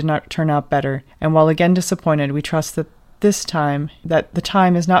clue did not turn out better, and while again disappointed, we trust that the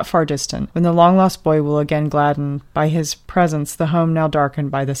time is not far distant, when the long-lost boy will again gladden by his presence the home now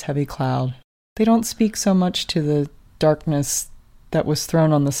darkened by this heavy cloud. They don't speak so much to the darkness that was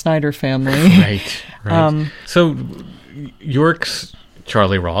thrown on the Snyder family. Right. So York's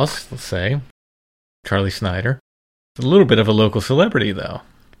Charlie Ross, let's say, Charlie Snyder, a little bit of a local celebrity, though.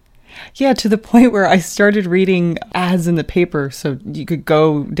 Yeah, to the point where I started reading ads in the paper. So you could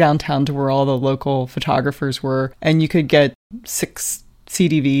go downtown to where all the local photographers were, and you could get 6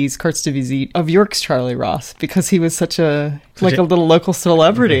 CDVs, cartes de visite, of York's Charlie Ross, because he was such a little local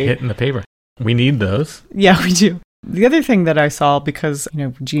celebrity. Hit in the paper. We need those. Yeah, we do. The other thing that I saw, because,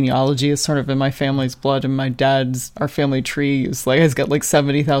 genealogy is sort of in my family's blood, and our family tree has got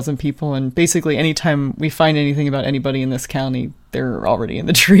 70,000 people, and basically anytime we find anything about anybody in this county, they're already in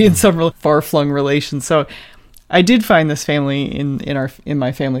the tree in some far-flung relations. So I did find this family in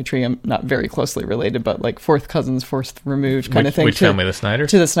my family tree. I'm not very closely related, but 4th cousins, 4th removed kind of thing. Which family, the Snyder?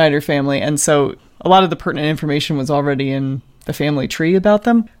 To the Snyder family. And so a lot of the pertinent information was already in the family tree about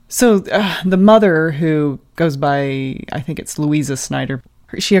them. So the mother, who goes by, I think it's Louisa Snyder,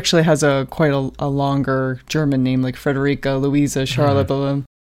 she actually has quite a longer German name, like Frederica, Louisa, Charlotte,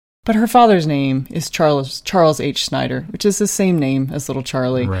 but her father's name is Charles H. Snyder, which is the same name as little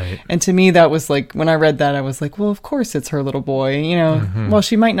Charlie. Right. And to me, that was when I read that, I was like, well, of course it's her little boy. Well,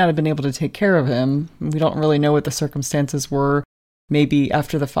 she might not have been able to take care of him. We don't really know what the circumstances were. Maybe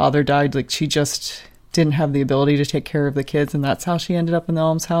after the father died, she just didn't have the ability to take care of the kids, and that's how she ended up in the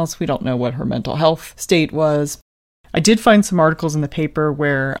almshouse. We don't know what her mental health state was. I did find some articles in the paper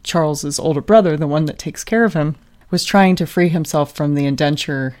where Charles's older brother, the one that takes care of him, was trying to free himself from the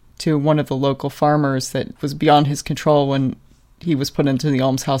indenture to one of the local farmers that was beyond his control when he was put into the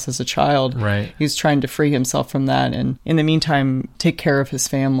almshouse as a child. Right. He was trying to free himself from that and, in the meantime, take care of his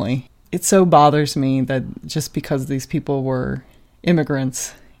family. It so bothers me that just because these people were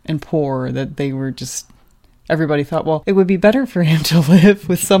immigrants and poor, that they were just... Everybody thought, well, it would be better for him to live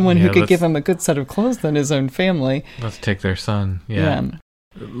with someone who could give him a good set of clothes than his own family. Let's take their son. Yeah.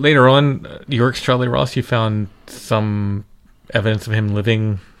 Later on, York's Charlie Ross, you found some evidence of him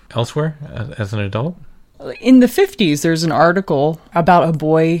living elsewhere as an adult? In the 50s, there's an article about a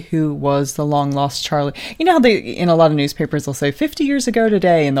boy who was the long-lost Charlie. You know how they, in a lot of newspapers, they'll say 50 years ago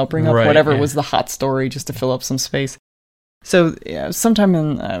today, and they'll bring up whatever was the hot story just to fill up some space. So sometime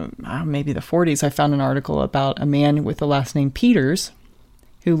in maybe the 40s, I found an article about a man with the last name Peters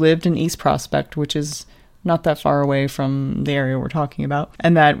who lived in East Prospect, which is not that far away from the area we're talking about,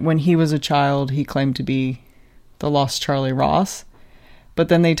 and that when he was a child, he claimed to be the lost Charlie Ross. But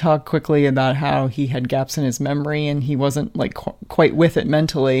then they talk quickly about how he had gaps in his memory and he wasn't like quite with it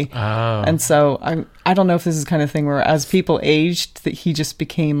mentally. Oh. And so I don't know if this is the kind of thing where as people aged that he just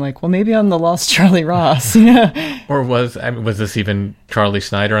became like, well, maybe I'm the lost Charlie Ross. Or was this even Charlie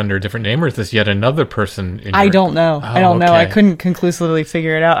Snyder under a different name, or is this yet another person? I don't know. I don't know. I couldn't conclusively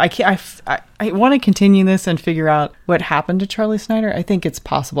figure it out. I want to continue this and figure out what happened to Charlie Snyder. I think it's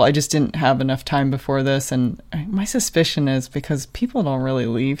possible. I just didn't have enough time before this. And my suspicion is because people don't really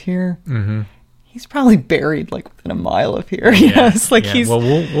leave here. Mm-hmm. He's probably buried like within a mile of here. Yes, like he's. Well,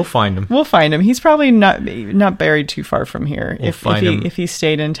 we'll find him. We'll find him. He's probably not buried too far from here. If he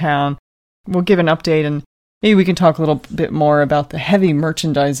stayed in town, we'll give an update and maybe we can talk a little bit more about the heavy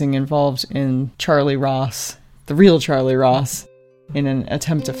merchandising involved in Charlie Ross, the real Charlie Ross, in an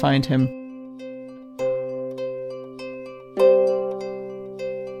attempt to find him.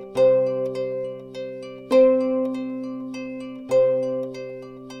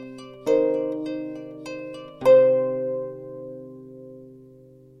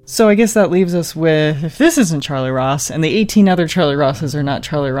 So I guess that leaves us with, if this isn't Charlie Ross, and the 18 other Charlie Rosses are not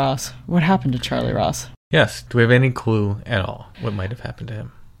Charlie Ross, what happened to Charlie Ross? Yes. Do we have any clue at all what might have happened to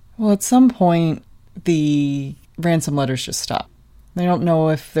him? Well, at some point, the ransom letters just stopped. They don't know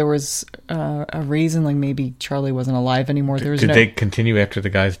if there was a reason, like maybe Charlie wasn't alive anymore. Did they continue after the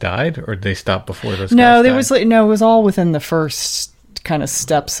guys died, or did they stop before those guys died? It was all within the first kind of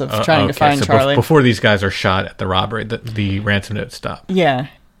steps of trying to find Charlie. Before these guys are shot at the robbery, the ransom note stopped. Yeah.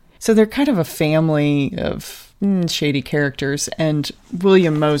 So they're kind of a family of shady characters, and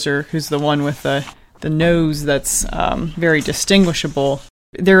William Moser, who's the one with the nose that's very distinguishable.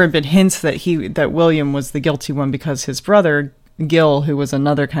 There have been hints that William was the guilty one because his brother, Gil, who was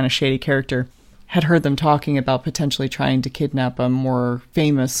another kind of shady character, had heard them talking about potentially trying to kidnap a more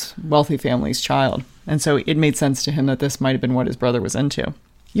famous, wealthy family's child. And so it made sense to him that this might have been what his brother was into.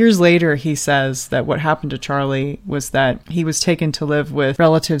 Years later, he says that what happened to Charlie was that he was taken to live with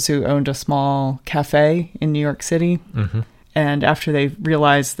relatives who owned a small cafe in New York City. Mm-hmm. And after they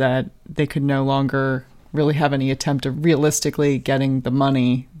realized that they could no longer really have any attempt of realistically getting the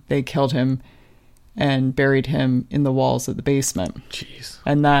money, they killed him and buried him in the walls of the basement. Jeez.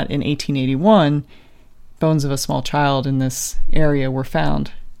 And that in 1881, bones of a small child in this area were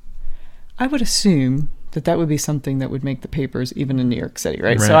found. I would assume that would be something that would make the papers even in New York City,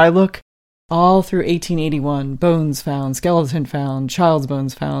 right? So I look all through 1881, bones found, skeleton found, child's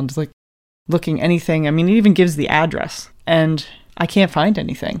bones found, like looking anything. I mean, it even gives the address, and I can't find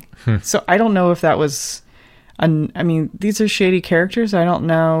anything. So I don't know if that was, these are shady characters. I don't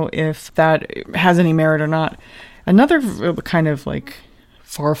know if that has any merit or not. Another kind of like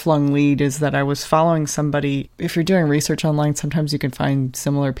far-flung lead is that I was following somebody. If you're doing research online, sometimes you can find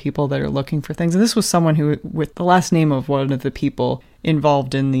similar people that are looking for things. And this was someone who, with the last name of one of the people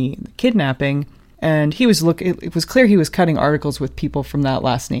involved in the kidnapping, and he was it was clear he was cutting articles with people from that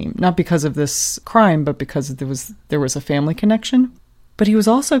last name, not because of this crime, but because there was a family connection. But he was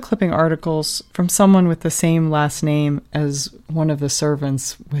also clipping articles from someone with the same last name as one of the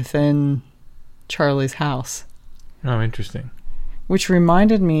servants within Charlie's house. Oh, interesting. Which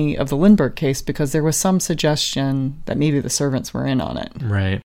reminded me of the Lindbergh case because there was some suggestion that maybe the servants were in on it.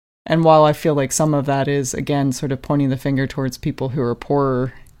 Right. And while I feel like some of that is, again, sort of pointing the finger towards people who are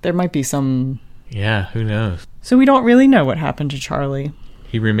poorer, there might be some... Yeah, who knows? So we don't really know what happened to Charlie.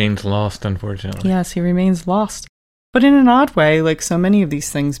 He remains lost, unfortunately. Yes, he remains lost. But in an odd way, like so many of these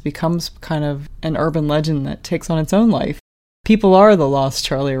things, becomes kind of an urban legend that takes on its own life. People are the lost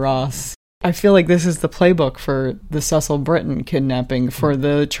Charlie Ross. I feel like this is the playbook for the Cecil Britton kidnapping, for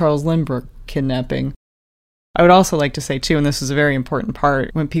the Charles Lindbergh kidnapping. I would also like to say, too, and this is a very important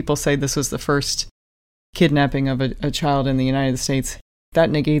part, when people say this was the first kidnapping of a child in the United States, that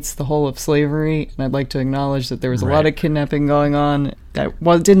negates the whole of slavery. And I'd like to acknowledge that there was a lot of kidnapping going on that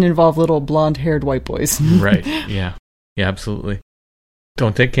didn't involve little blonde-haired white boys. Right, yeah. Yeah, absolutely.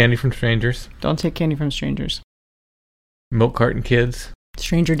 Don't take candy from strangers. Don't take candy from strangers. Milk carton kids.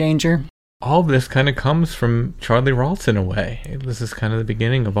 Stranger danger. All of this kind of comes from Charlie Ross in a way. This is kind of the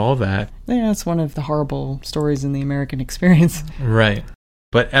beginning of all that. Yeah, it's one of the horrible stories in the American experience. Right.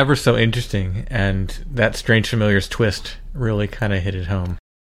 But ever so interesting, and that Strange Familiars twist really kind of hit it home.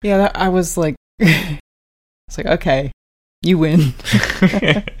 Yeah, I was like, it's like, okay, you win.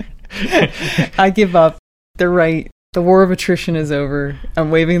 I give up. They're right. The war of attrition is over.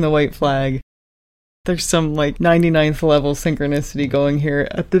 I'm waving the white flag. There's some like 99th level synchronicity going here.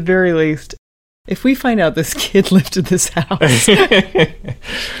 At the very least, if we find out this kid lived in this house.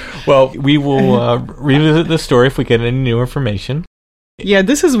 Well, we will revisit this story if we get any new information. Yeah,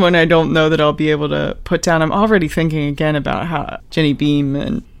 this is one I don't know that I'll be able to put down. I'm already thinking again about how Jenny Beam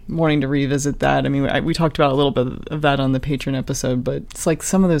and wanting to revisit that. I mean, we talked about a little bit of that on the Patreon episode, but it's like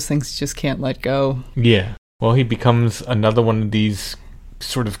some of those things you just can't let go. Yeah. Well, he becomes another one of these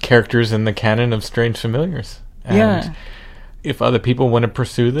sort of characters in the canon of Strange Familiars. And if other people want to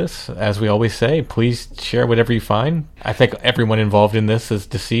pursue this, as we always say, please share whatever you find. I think everyone involved in this is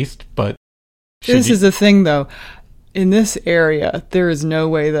deceased, but... This is the thing, though. In this area, there is no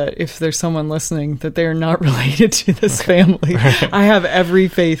way that if there's someone listening that they're not related to this family. I have every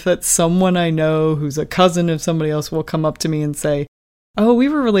faith that someone I know who's a cousin of somebody else will come up to me and say, oh, we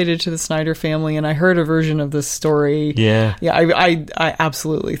were related to the Snyder family, and I heard a version of this story. Yeah. Yeah, I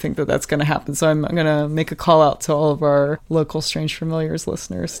absolutely think that that's going to happen. So I'm going to make a call out to all of our local Strange Familiars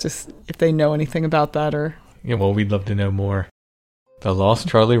listeners, just if they know anything about that or... Yeah, well, we'd love to know more. The Lost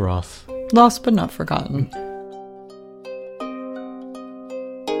Charlie Ross. Lost but not forgotten.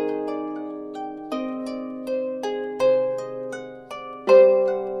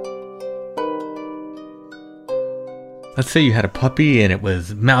 Let's say you had a puppy and it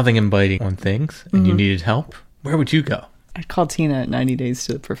was mouthing and biting on things and you needed help. Where would you go? I'd call Tina at 90 Days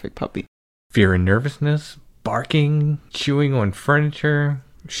to the Perfect Puppy. Fear and nervousness, barking, chewing on furniture,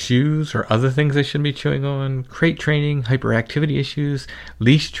 shoes or other things they shouldn't be chewing on, crate training, hyperactivity issues,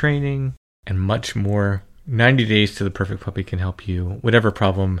 leash training, and much more. 90 Days to the Perfect Puppy can help you. Whatever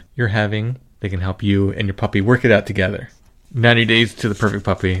problem you're having, they can help you and your puppy work it out together. 90 Days to the Perfect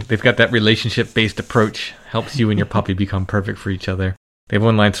Puppy. They've got that relationship-based approach. Helps you and your puppy become perfect for each other. They have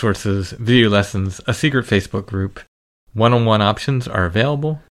online sources, video lessons, a secret Facebook group. One-on-one options are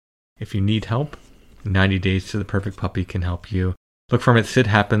available. If you need help, 90 Days to the Perfect Puppy can help you. Look for them at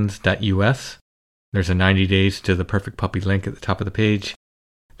sidhappens.us. There's a 90 Days to the Perfect Puppy link at the top of the page.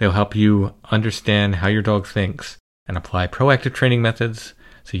 They'll help you understand how your dog thinks and apply proactive training methods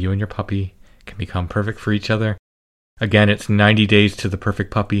so you and your puppy can become perfect for each other. Again, it's 90 Days to the Perfect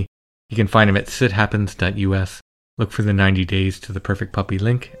Puppy. You can find them at sidhappens.us. Look for the 90 Days to the Perfect Puppy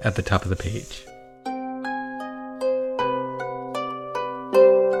link at the top of the page.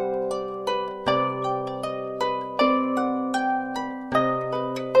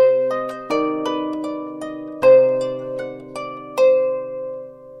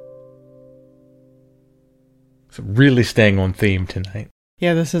 So really staying on theme tonight.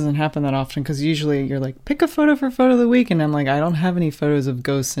 Yeah, this doesn't happen that often because usually you're like, pick a photo for photo of the week. And I'm like, I don't have any photos of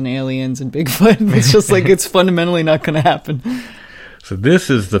ghosts and aliens and Bigfoot. It's just like, it's fundamentally not going to happen. So this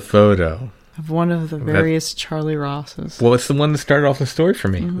is the photo. Of one of the various Charlie Rosses. Well, it's the one that started off the story for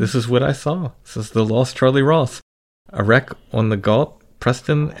me. Mm-hmm. This is what I saw. This is the Lost Charlie Ross. A wreck on the Galt,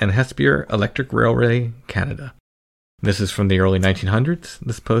 Preston, and Hespear Electric Railway, Canada. This is from the early 1900s,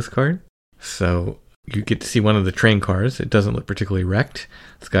 this postcard. So... you get to see one of the train cars. It doesn't look particularly wrecked.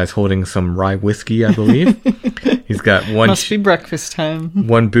 This guy's holding some rye whiskey, I believe. He's got one... must be breakfast time.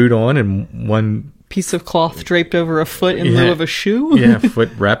 One boot on and one... piece of cloth draped over a foot in lieu of a shoe. Yeah,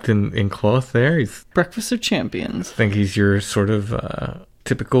 foot wrapped in cloth there. He's Breakfast of Champions. I think he's your sort of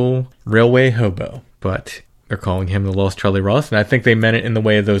typical railway hobo. But they're calling him the Lost Charlie Ross. And I think they meant it in the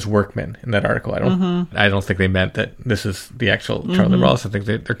way of those workmen in that article. I don't think they meant that this is the actual Charlie Ross. I think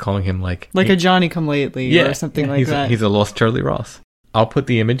they're calling him like a Johnny-come-lately or something like that. He's a Lost Charlie Ross. I'll put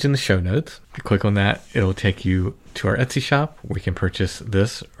the image in the show notes. If you click on that, it'll take you to our Etsy shop where you can purchase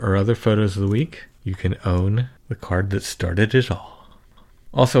this or other photos of the week. You can own the card that started it all.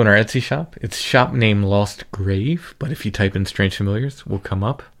 Also in our Etsy shop, it's shop name Lost Grave, but if you type in Strange Familiars, we'll come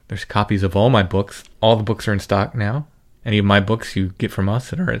up. There's copies of all my books. All the books are in stock now. Any of my books you get from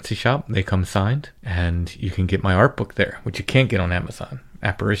us at our Etsy shop, they come signed. And you can get my art book there, which you can't get on Amazon.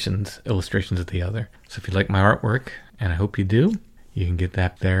 apparitions, illustrations of the other. So if you like my artwork, and I hope you do, you can get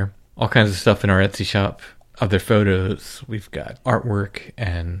that there. All kinds of stuff in our Etsy shop, other photos. We've got artwork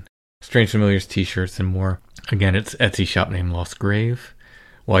and Strange Familiars t-shirts and more. Again, it's Etsy shop name Lost Grave.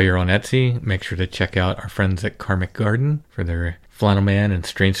 While you're on Etsy, make sure to check out our friends at Karmic Garden for their Flannel Man and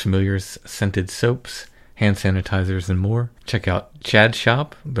Strange Familiars scented soaps, hand sanitizers, and more. Check out Chad's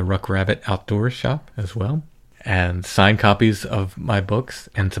shop, the Ruck Rabbit Outdoors shop as well. And signed copies of my books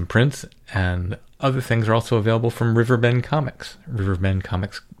and some prints and other things are also available from Riverbend Comics,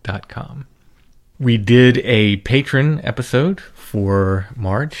 riverbendcomics.com. We did a patron episode for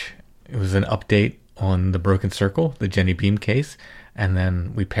March. It was an update on the Broken Circle, the Jenny Beam case, and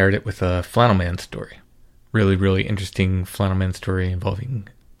then we paired it with a Flannel Man story. Really, really interesting Flannel Man story involving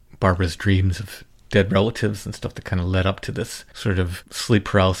Barbara's dreams of dead relatives and stuff that kind of led up to this sort of sleep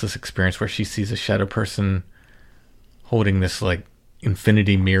paralysis experience where she sees a shadow person holding this like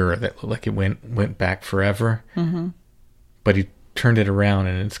infinity mirror that looked like it went back forever. Mm-hmm. But he turned it around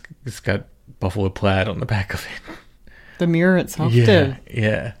and it's got buffalo plaid on the back of it. The mirror itself did? did?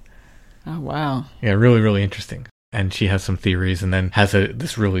 Yeah. Oh, wow. Yeah, really, really interesting. And she has some theories and then has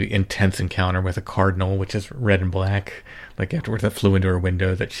this really intense encounter with a cardinal, which is red and black, like afterwards that flew into her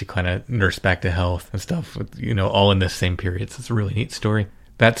window that she kind of nursed back to health and stuff, with, all in this same period. So it's a really neat story.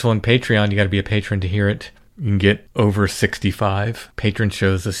 That's on Patreon. You got to be a patron to hear it. You can get over 65 patron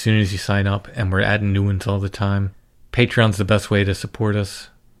shows as soon as you sign up, and we're adding new ones all the time. Patreon's the best way to support us.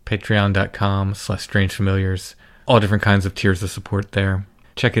 Patreon.com/strangefamiliars. All different kinds of tiers of support there.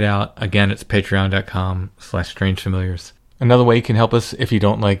 Check it out. Again, it's patreon.com/strangefamiliars. Another way you can help us if you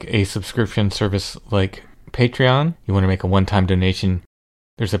don't like a subscription service like Patreon, you want to make a one-time donation,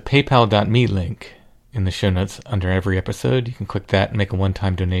 there's a paypal.me link in the show notes under every episode. You can click that and make a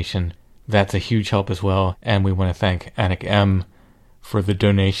one-time donation. That's a huge help as well. And we want to thank Anik M for the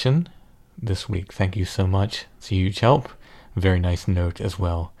donation this week. Thank you so much. It's a huge help. Very nice note as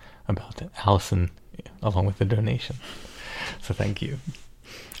well about Allison along with the donation. So thank you.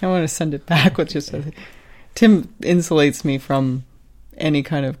 I want to send it back with just Tim insulates me from any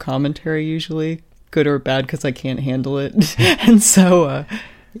kind of commentary usually, good or bad, because I can't handle it. And so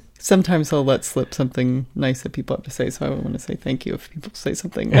sometimes he'll let slip something nice that people have to say. So I want to say thank you if people say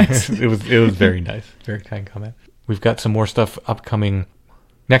something nice. It was very nice. Very kind comment. We've got some more stuff upcoming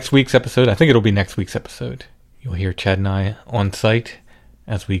next week's episode. I think it'll be next week's episode. You'll hear Chad and I on site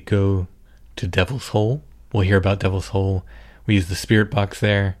as we go to Devil's Hole. We'll hear about Devil's Hole. We use the spirit box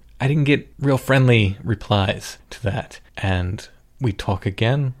there. I didn't get real friendly replies to that. And we talk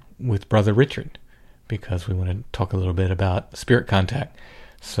again with Brother Richard because we want to talk a little bit about spirit contact.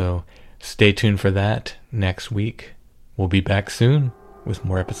 So stay tuned for that next week. We'll be back soon with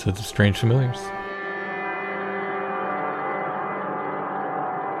more episodes of Strange Familiars.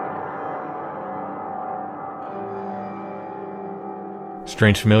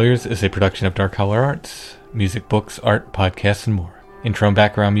 Strange Familiars is a production of Dark Holler Arts. Music, books, art, podcasts, and more. Intro and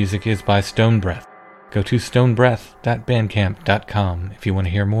background music is by Stone Breath. Go to stonebreath.bandcamp.com if you want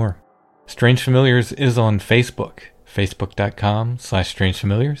to hear more. Strange Familiars is on Facebook,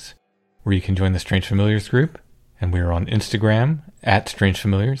 facebook.com/strangefamiliars, where you can join the Strange Familiars group. And we're on Instagram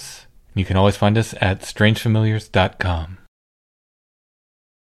 @strangefamiliars. You can always find us at strangefamiliars.com.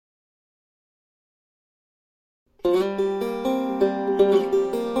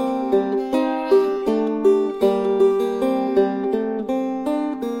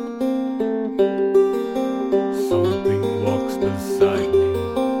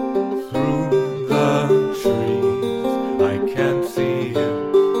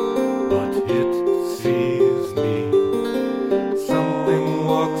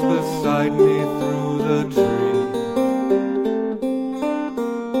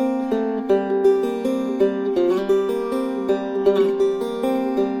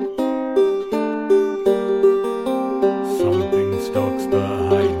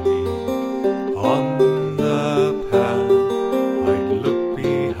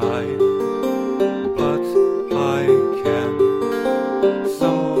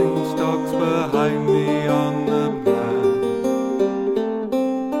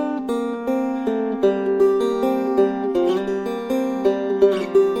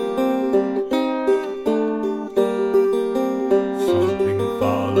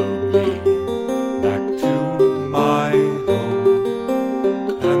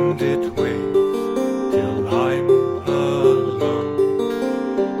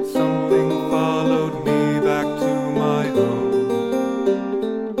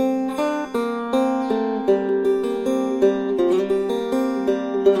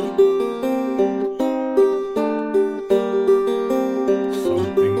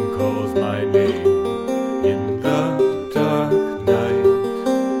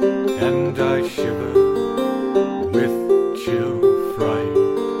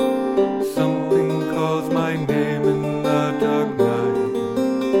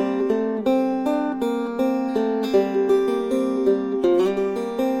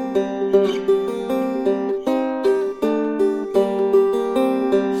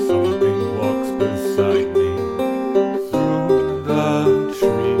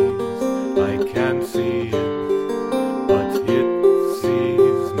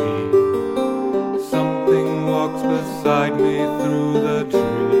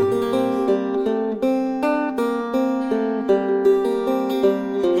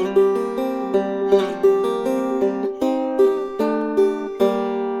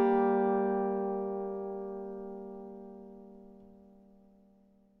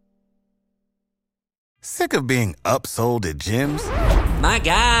 Upsold at gyms? My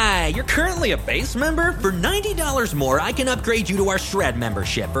guy, you're currently a base member? For $90 more, I can upgrade you to our Shred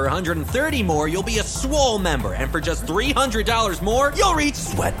membership. For $130 more, you'll be a Swole member. And for just $300 more, you'll reach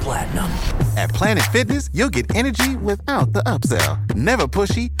Sweat Platinum. At Planet Fitness, you'll get energy without the upsell. Never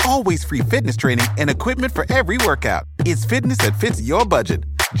pushy, always free fitness training and equipment for every workout. It's fitness that fits your budget.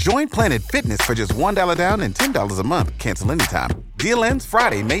 Join Planet Fitness for just $1 down and $10 a month. Cancel anytime. Deal ends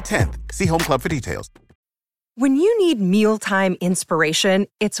Friday, May 10th. See Home Club for details. When you need mealtime inspiration,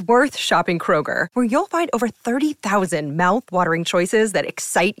 it's worth shopping Kroger, where you'll find over 30,000 mouth-watering choices that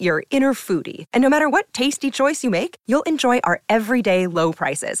excite your inner foodie. And no matter what tasty choice you make, you'll enjoy our everyday low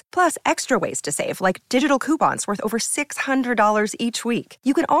prices, plus extra ways to save, like digital coupons worth over $600 each week.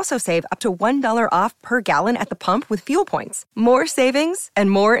 You can also save up to $1 off per gallon at the pump with fuel points. More savings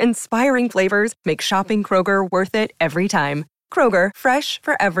and more inspiring flavors make shopping Kroger worth it every time. Kroger, fresh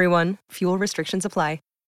for everyone. Fuel restrictions apply.